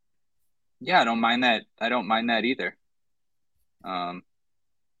 Yeah, I don't mind that. I don't mind that either.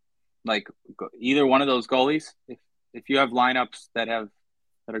 Like, either one of those goalies, if you have lineups that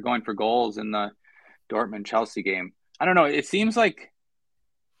are going for goals in the Dortmund Chelsea game, I don't know. It seems like,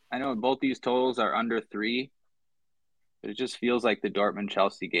 I know both these totals are under 3, but it just feels like the Dortmund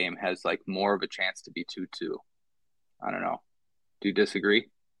Chelsea game has like more of a chance to be 2-2. I don't know. Do you disagree?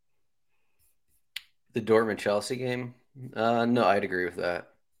 The Dortmund Chelsea game? No, I'd agree with that.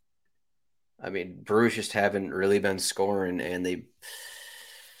 I mean, Bruges just haven't really been scoring, and they,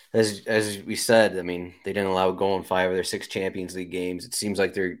 as we said, I mean, they didn't allow a goal in 5 of their 6 Champions League games. It seems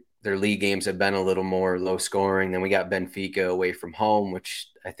like their league games have been a little more low scoring. Then we got Benfica away from home, which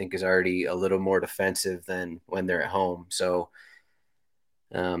I think is already a little more defensive than when they're at home. So,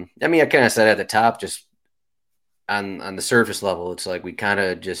 I mean, I kind of said at the top, just on the surface level, it's like we kind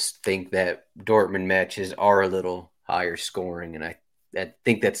of just think that Dortmund matches are a little higher scoring, and I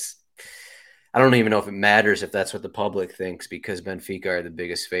think I don't even know if it matters if that's what the public thinks, because Benfica are the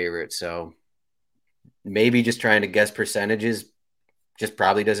biggest favorite. So maybe just trying to guess percentages just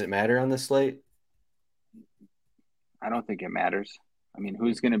probably doesn't matter on this slate. I don't think it matters. I mean,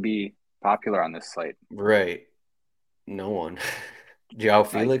 who's going to be popular on this slate? Right. No one. João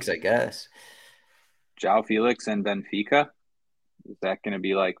Felix, I guess. João Felix and Benfica. Is that going to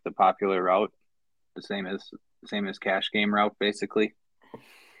be like the popular route? The same as cash game route, basically?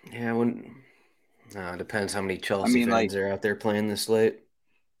 Yeah, it depends how many Chelsea fans are out there playing this slate.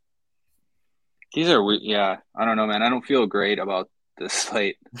 These are, yeah, I don't know, man. I don't feel great about this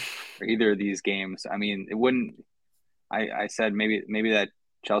slate for either of these games. I mean, it wouldn't. I said maybe that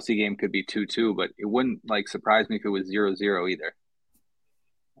Chelsea game could be 2-2, but it wouldn't like surprise me if it was 0-0 either.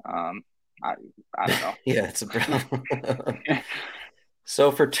 Um, I I don't know. Yeah, it's a problem.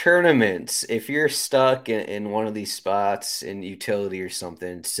 So for tournaments, if you're stuck in one of these spots in utility or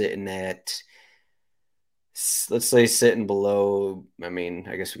something, sitting at, let's say sitting below, I mean,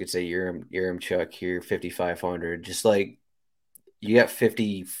 I guess we could say Urim Chuck here, 5,500, just like you got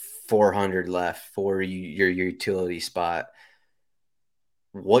 5,400 left for your utility spot.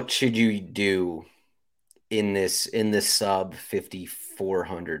 What should you do in this sub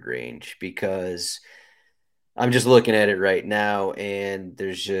 5,400 range? Because I'm just looking at it right now, and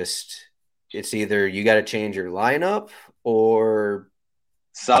it's either you got to change your lineup or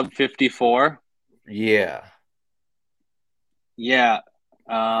Sub 54. yeah. Yeah.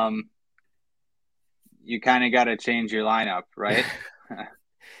 You kind of got to change your lineup, right?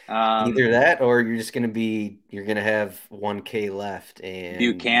 Either that or you're gonna have 1K left and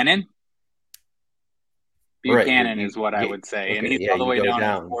Buchanan. right, Buchanan is what I would say, and okay, he's yeah, all the you way go down at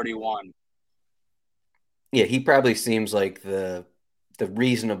down. 41. Yeah, he probably seems like the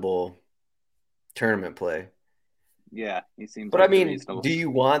reasonable tournament play. Yeah, he seems But I like the mean, reasonable. do you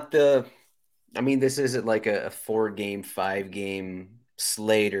want I mean, this isn't like a 4 game, 5 game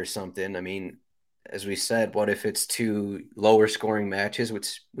slate or something. I mean, as we said, what if it's two lower scoring matches,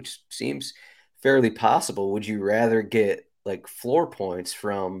 which seems fairly possible? Would you rather get like floor points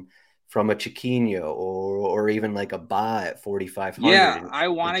from a Chiquinho or even like a Ba at 4,500 Yeah, I in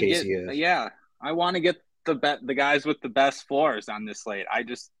want to case get. you Yeah, I want to get the guys with the best floors on this slate.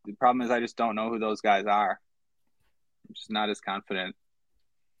 The problem is I just don't know who those guys are. I'm just not as confident.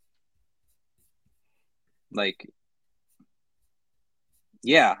 Like,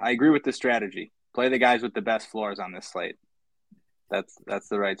 yeah, I agree with the strategy. Play the guys with the best floors on this slate. That's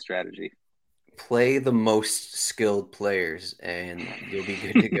the right strategy. play the most skilled players and you'll be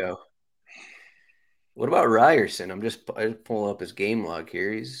good to go. What about Ryerson? I just pulling up his game log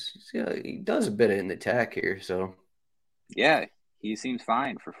here. Yeah, he does a bit in attack here, so Yeah, he seems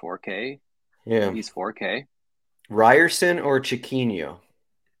fine for 4K. yeah. He's 4K. Ryerson or Chiquinho?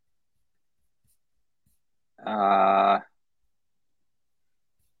 Uh,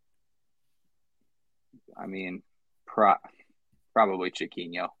 I mean, probably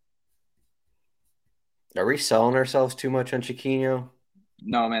Chiquinho. Are we selling ourselves too much on Chiquinho?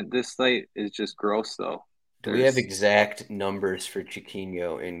 No, man, this slate is just gross though. Do we have There's exact numbers for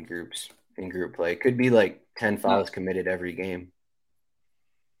Chiquinho in group play? It could be like 10 no. fouls committed every game.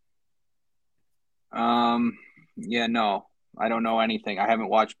 Yeah, no, I don't know anything. I haven't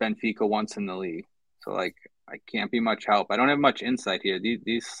watched Benfica once in the league, so like I can't be much help. I don't have much insight here.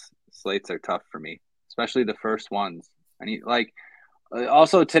 These slates are tough for me, especially the first ones. I need like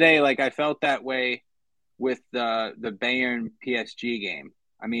also today, like I felt that way with the Bayern PSG game.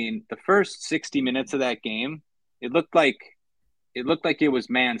 I mean, the first 60 minutes of that game, it looked like it was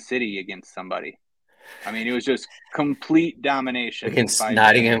Man City against somebody. I mean, it was just complete domination Against by Bayern.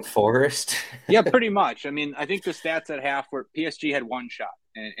 Nottingham Forest? Yeah, pretty much. I mean, I think the stats at half were PSG had one shot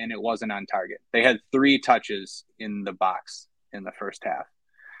and it wasn't on target. They had 3 touches in the box in the first half.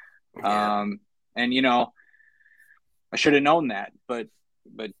 Yeah. And I should have known that, but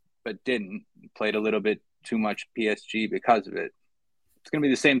didn't. Played a little bit too much PSG because of it. It's going to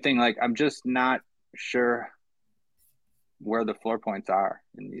be the same thing. Like I'm just not sure where the floor points are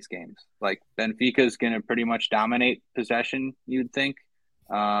in these games. Like Benfica is going to pretty much dominate possession, you'd think.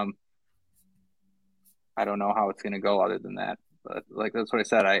 I don't know how it's going to go other than that. But like that's what I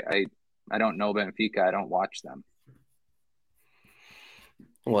said. I don't know Benfica. I don't watch them.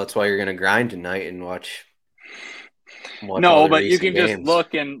 Well, that's why you're going to grind tonight and watch all No, the but you recent can just games.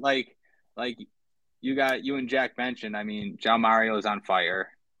 look and like you and Jack mentioned. I mean, John Mario is on fire.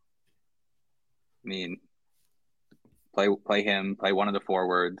 I mean, play him. Play one of the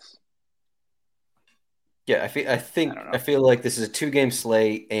forwards. Yeah, I don't I know. feel like this is a 2 game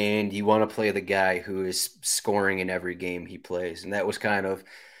slate, and you want to play the guy who is scoring in every game he plays, and that was kind of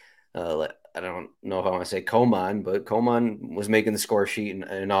I don't know if I want to say Coman, but Coman was making the score sheet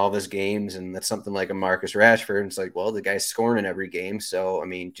in all of his games, and that's something like a Marcus Rashford. And it's like, well, the guy's scoring in every game, so I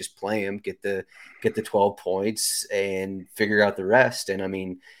mean, just play him, get the 12 points, and figure out the rest. And I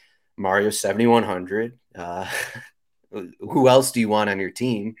mean, Mario's 7,100. Who else do you want on your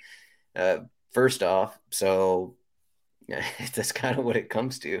team? Uh, First off, so yeah, that's kind of what it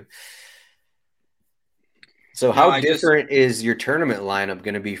comes to. So No, how I just different is your tournament lineup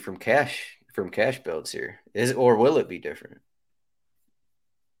going to be from cash builds here? Or will it be different?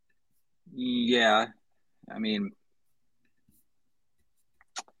 yeah. I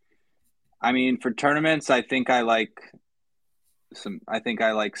mean, for tournaments, I think I like I think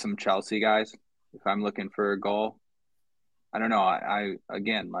I like some Chelsea guys if I'm looking for a goal. I don't know. I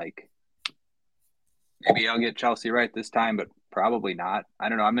again, like, maybe I'll get Chelsea right this time, but probably not. I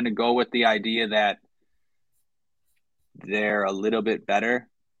don't know. I'm going to go with the idea that they're a little bit better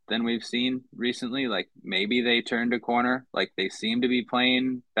than we've seen recently. Like, maybe they turned a corner. Like, they seem to be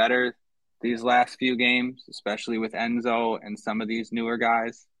playing better these last few games, especially with Enzo and some of these newer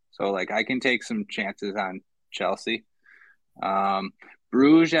guys. So, like, I can take some chances on Chelsea.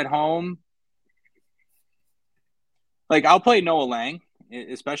 Bruges at home. Like, I'll play Noah Lang,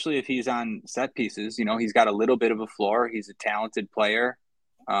 especially if he's on set pieces. You know, he's got a little bit of a floor. He's a talented player.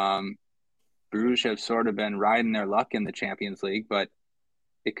 Bruges have sort of been riding their luck in the Champions League, but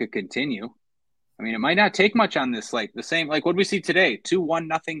it could continue. I mean, it might not take much on this. Like, the same, like what we see today, 2-1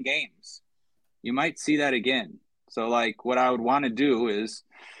 nothing games. You might see that again. So, like, what I would want to do is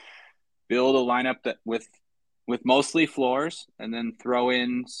build a lineup that with mostly floors, and then throw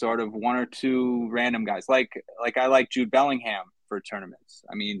in sort of one or two random guys. Like I like Jude Bellingham for tournaments.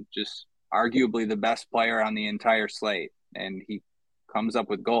 I mean, just arguably the best player on the entire slate, and he comes up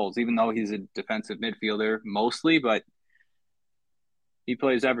with goals, even though he's a defensive midfielder mostly, but he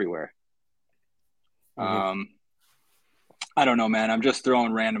plays everywhere. Mm-hmm. I don't know, man. I'm just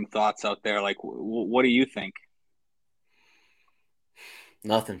throwing random thoughts out there. Like, what do you think?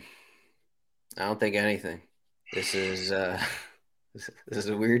 Nothing. I don't think anything. This is a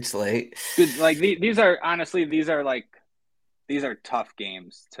weird slate. Like, these are honestly, these are tough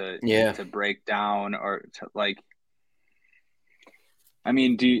games to break down, or to, like, I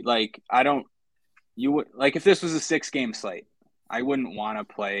mean, you would, like, if this was a 6-game slate, I wouldn't want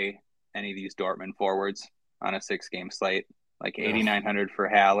to play any of these Dortmund forwards on a 6-game slate. Like 8,900 for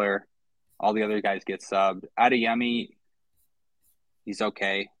Haller. All the other guys get subbed. Adeyemi, he's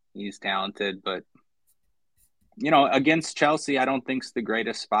okay. He's talented, but, you know, against Chelsea, I don't think it's the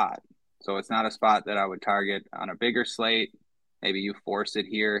greatest spot. So it's not a spot that I would target on a bigger slate. Maybe you force it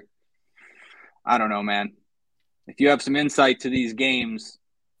here. I don't know, man. If you have some insight to these games,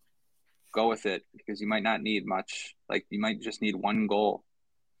 go with it, because you might not need much. Like, you might just need one goal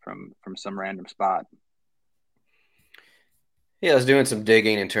from some random spot. Yeah, I was doing some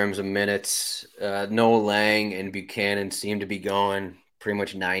digging in terms of minutes. Noah Lang and Buchanan seem to be going pretty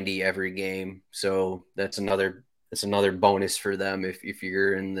much 90 every game. So that's another bonus for them if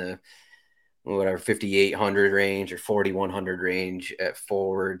you're in the 5,800 range or 4,100 range at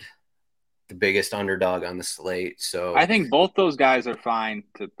forward, the biggest underdog on the slate. So I think both those guys are fine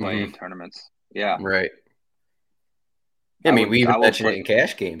to play in tournaments. Yeah. Right. I mean, we even mentioned it in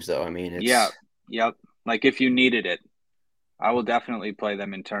cash games, though. I mean, it's... Yep. Like, if you needed it, I will definitely play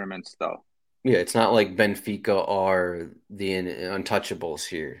them in tournaments, though. Yeah, it's not like Benfica are the untouchables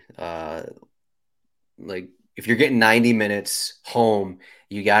here. Like, if you're getting 90 minutes home,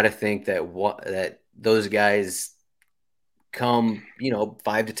 you got to think that those guys come,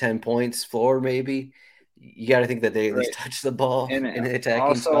 5 to 10 points floor, maybe. You got to think that they at least touch the ball in an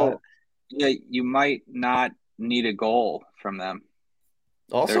attacking spot. Yeah, you might not need a goal from them.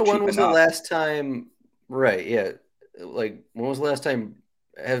 Also, when was the last time? Right, yeah. Like, when was the last time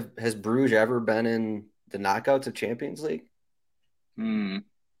has Bruges ever been in the knockouts of Champions League? I mean,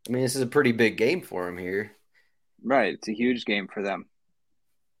 this is a pretty big game for them here. Right, it's a huge game for them.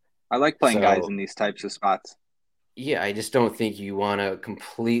 I like playing guys in these types of spots. Yeah, I just don't think you want to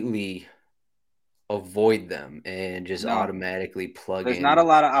completely avoid them and just automatically plug in. There's not a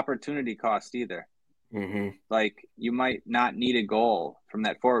lot of opportunity cost either. Mm-hmm. Like, you might not need a goal from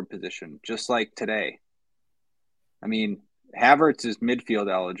that forward position, just like today. I mean, Havertz is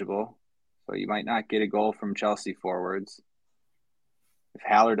midfield eligible, so you might not get a goal from Chelsea forwards. If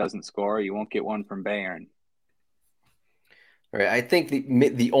Haller doesn't score, you won't get one from Bayern. Right. I think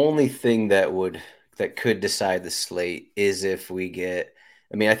the only thing that could decide the slate is if we get.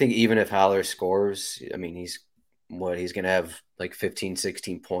 I mean, I think even if Haller scores, I mean, he's going to have like 15,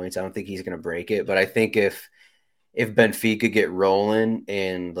 16 points. I don't think he's going to break it, but I think if Benfica get rolling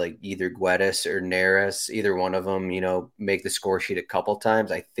and like either Guedes or Neres, either one of them, make the score sheet a couple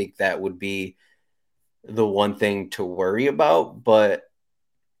times, I think that would be the one thing to worry about. But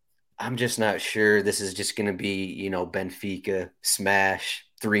I'm just not sure this is just going to be, Benfica smash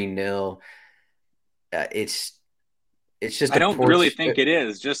 3-0. It's just I don't really think it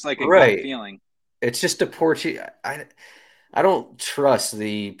is, just like a right. gut feeling. It's just a Portuguese. I don't trust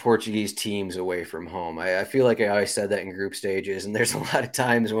the Portuguese teams away from home. I feel like I always said that in group stages, and there's a lot of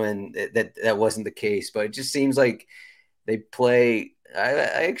times when that wasn't the case. But it just seems like they play.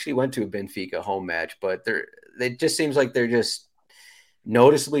 I actually went to a Benfica home match, but it just seems like they're just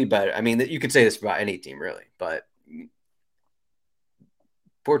noticeably better. I mean, you could say this about any team, really, but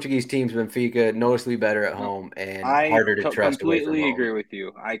Portuguese teams, Benfica, noticeably better at No, home and I harder to trust away from completely home. agree with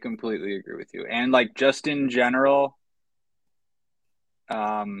you. I completely agree with you. And like just in general,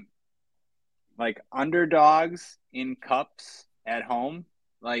 um, like underdogs in cups at home,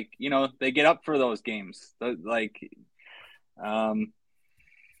 like they get up for those games. Like, um,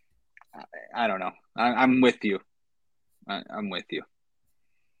 I don't know. I'm with you. I'm with you.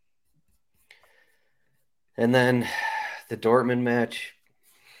 And then the Dortmund match,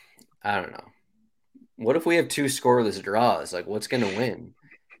 I don't know. What if we have two scoreless draws? Like, what's going to win?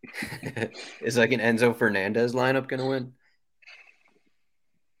 Is like an Enzo Fernandez lineup going to win?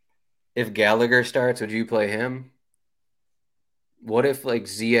 If Gallagher starts, would you play him? What if like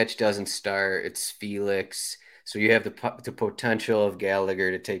Ziyech doesn't start? It's Felix, so you have the potential of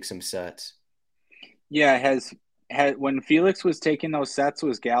Gallagher to take some sets. Yeah, has when Felix was taking those sets,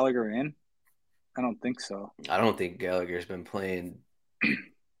 was Gallagher in? I don't think so. I don't think Gallagher's been playing.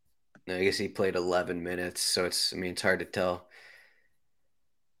 I guess he played 11 minutes, so it's hard to tell.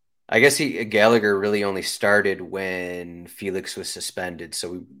 I guess Gallagher really only started when Felix was suspended,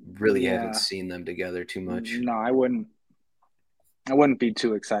 so we really haven't Yeah. seen them together too much. No, I wouldn't. I wouldn't be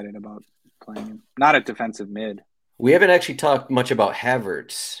too excited about playing him. Not at defensive mid. We haven't actually talked much about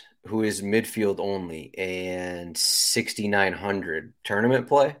Havertz, who is midfield only and 6,900 tournament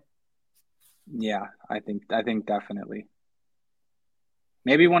play. Yeah, I think definitely.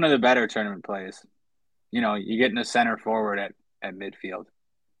 Maybe one of the better tournament plays. You get in a center forward at midfield.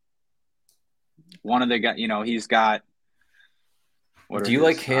 One of the guys, he's got what Do are you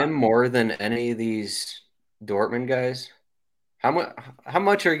like his him more than any of these Dortmund guys? How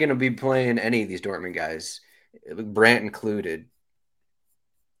much are you going to be playing any of these Dortmund guys, Brandt included?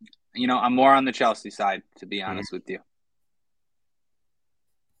 I'm more on the Chelsea side, to be Mhm. honest with you.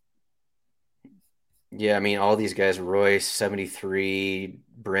 Yeah, I mean all these guys: Royce 73,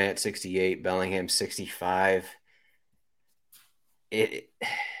 Brandt 68, Bellingham 65. It,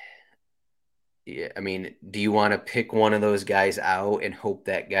 yeah, I mean, do you want to pick one of those guys out and hope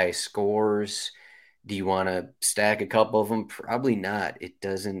that guy scores? Do you want to stack a couple of them? Probably not. It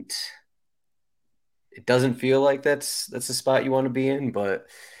doesn't feel like that's the spot you want to be in, but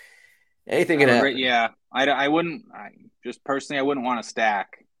anything I can would happen. yeah, I wouldn't just personally I wouldn't want to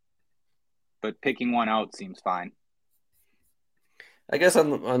stack, but picking one out seems fine. I guess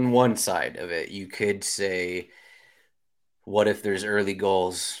on one side of it, you could say, what if there's early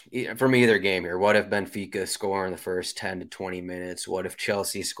goals from either game here? What if Benfica score in the first 10 to 20 minutes? What if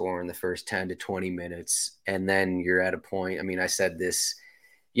Chelsea score in the first 10 to 20 minutes? And then you're at a point. I mean, I said this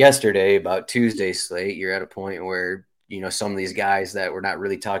yesterday about Tuesday slate. You're at a point where, some of these guys that we're not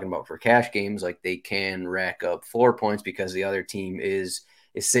really talking about for cash games, like they can rack up 4 points because the other team is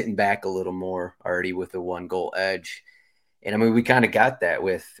sitting back a little more already with a 1 goal edge. And I mean, we kind of got that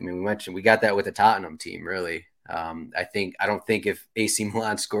we got that with the Tottenham team, really. I don't think if AC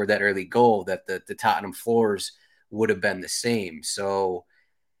Milan scored that early goal that the Tottenham floors would have been the same. So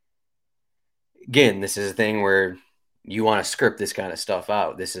again, this is a thing where you want to script this kind of stuff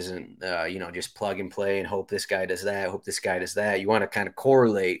out. This isn't, just plug and play and hope this guy does that, hope this guy does that. You want to kind of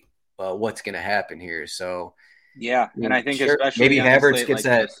correlate what's going to happen here. So, Yeah, and I think sure, especially maybe on a Havertz slate gets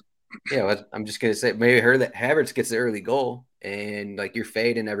like that. this. Yeah, I'm just gonna say maybe heard that Havertz gets the early goal and like you're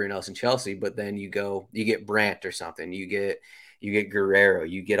fading everyone else in Chelsea, but then you get Brandt or something, you get Guerrero,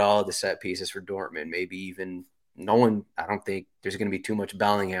 you get all the set pieces for Dortmund, maybe even no one. I don't think there's gonna be too much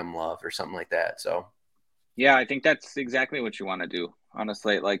Bellingham love or something like that. So Yeah, I think that's exactly what you want to do on a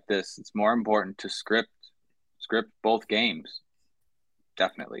slate like this. It's more important to script both games.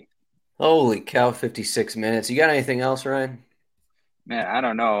 Definitely. holy cow, 56 minutes. You got anything else, Ryan? Man, I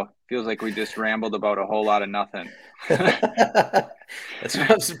don't know. Feels like we just rambled about a whole lot of nothing. That's why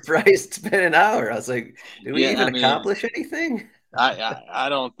I'm surprised it's been an hour. I was like, did we Yeah, even I mean, accomplish anything? I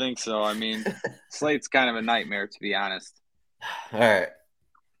don't think so. I mean, slate's kind of a nightmare to be honest. All right.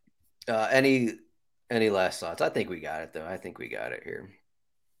 Any last thoughts? I think we got it though. I think we got it here.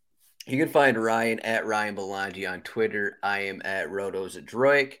 You can find Ryan at Ryan Belangi on Twitter. I am at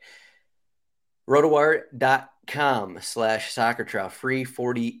RotosAdroik. Rotowire.com/soccer trial. Free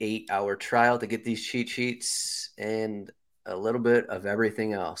 48-hour trial to get these cheat sheets and a little bit of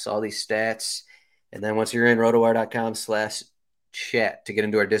everything else. All these stats. And then once you're in, rotowire.com/chat to get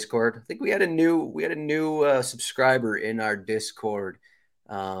into our Discord. I think we had a new subscriber in our Discord.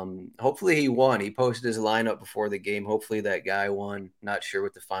 Hopefully he won. He posted his lineup before the game. Hopefully that guy won. Not sure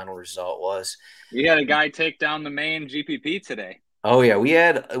what the final result was. We had a guy take down the main GPP today. Oh yeah, we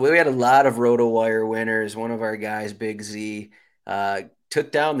had a lot of RotoWire winners. One of our guys, Big Z,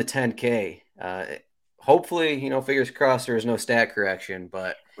 took down the 10K. hopefully, fingers crossed there is no stat correction,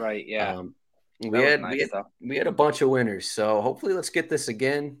 but Right. Yeah. we That was had nice though. we had a bunch of winners. So hopefully let's get this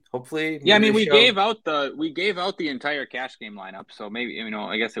again. Hopefully Yeah, I maybe mean, the show. we gave out the entire cash game lineup, so maybe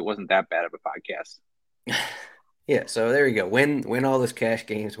I guess it wasn't that bad of a podcast. Yeah, so there you go. Win all those cash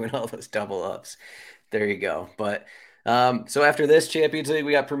games, win all those double ups. There you go. But so after this Champions League,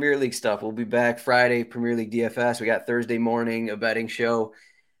 we got Premier League stuff. We'll be back Friday, Premier League DFS. We got Thursday morning a betting show,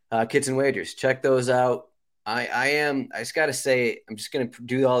 Kits and Wagers. Check those out. I just gotta say, I'm just gonna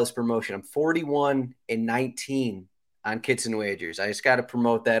do all this promotion. I'm 41-19 on Kits and Wagers. I just gotta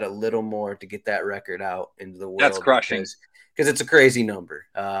promote that a little more to get that record out into the world. That's crushing. Because it's a crazy number.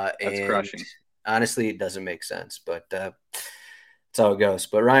 That's crushing. Honestly, it doesn't make sense, but that's how it goes.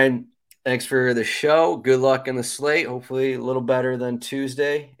 But Ryan, thanks for the show. Good luck in the slate. Hopefully a little better than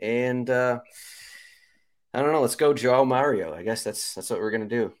Tuesday. And I don't know. Let's go Joao Mario. I guess that's what we're going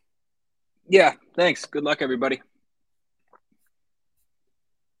to do. Yeah, thanks. Good luck, everybody.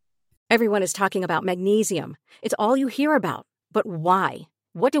 Everyone is talking about magnesium. It's all you hear about. But why?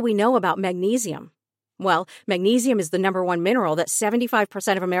 What do we know about magnesium? Well, magnesium is the number one mineral that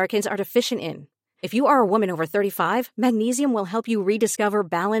 75% of Americans are deficient in. If you are a woman over 35, magnesium will help you rediscover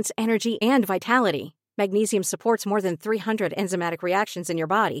balance, energy, and vitality. Magnesium supports more than 300 enzymatic reactions in your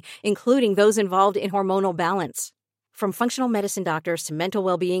body, including those involved in hormonal balance. From functional medicine doctors to mental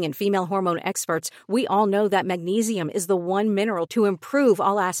well-being and female hormone experts, we all know that magnesium is the one mineral to improve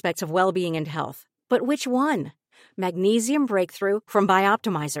all aspects of well-being and health. But which one? Magnesium Breakthrough from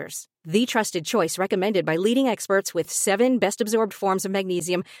Bioptimizers, the trusted choice recommended by leading experts with 7 best-absorbed forms of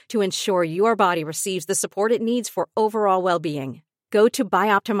magnesium to ensure your body receives the support it needs for overall well-being. Go to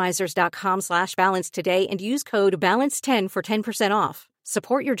bioptimizers.com/balance today and use code BALANCE10 for 10% off.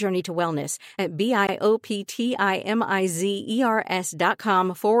 Support your journey to wellness at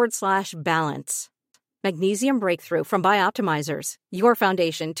bioptimizers.com/balance. Magnesium Breakthrough from Bioptimizers, your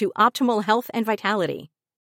foundation to optimal health and vitality.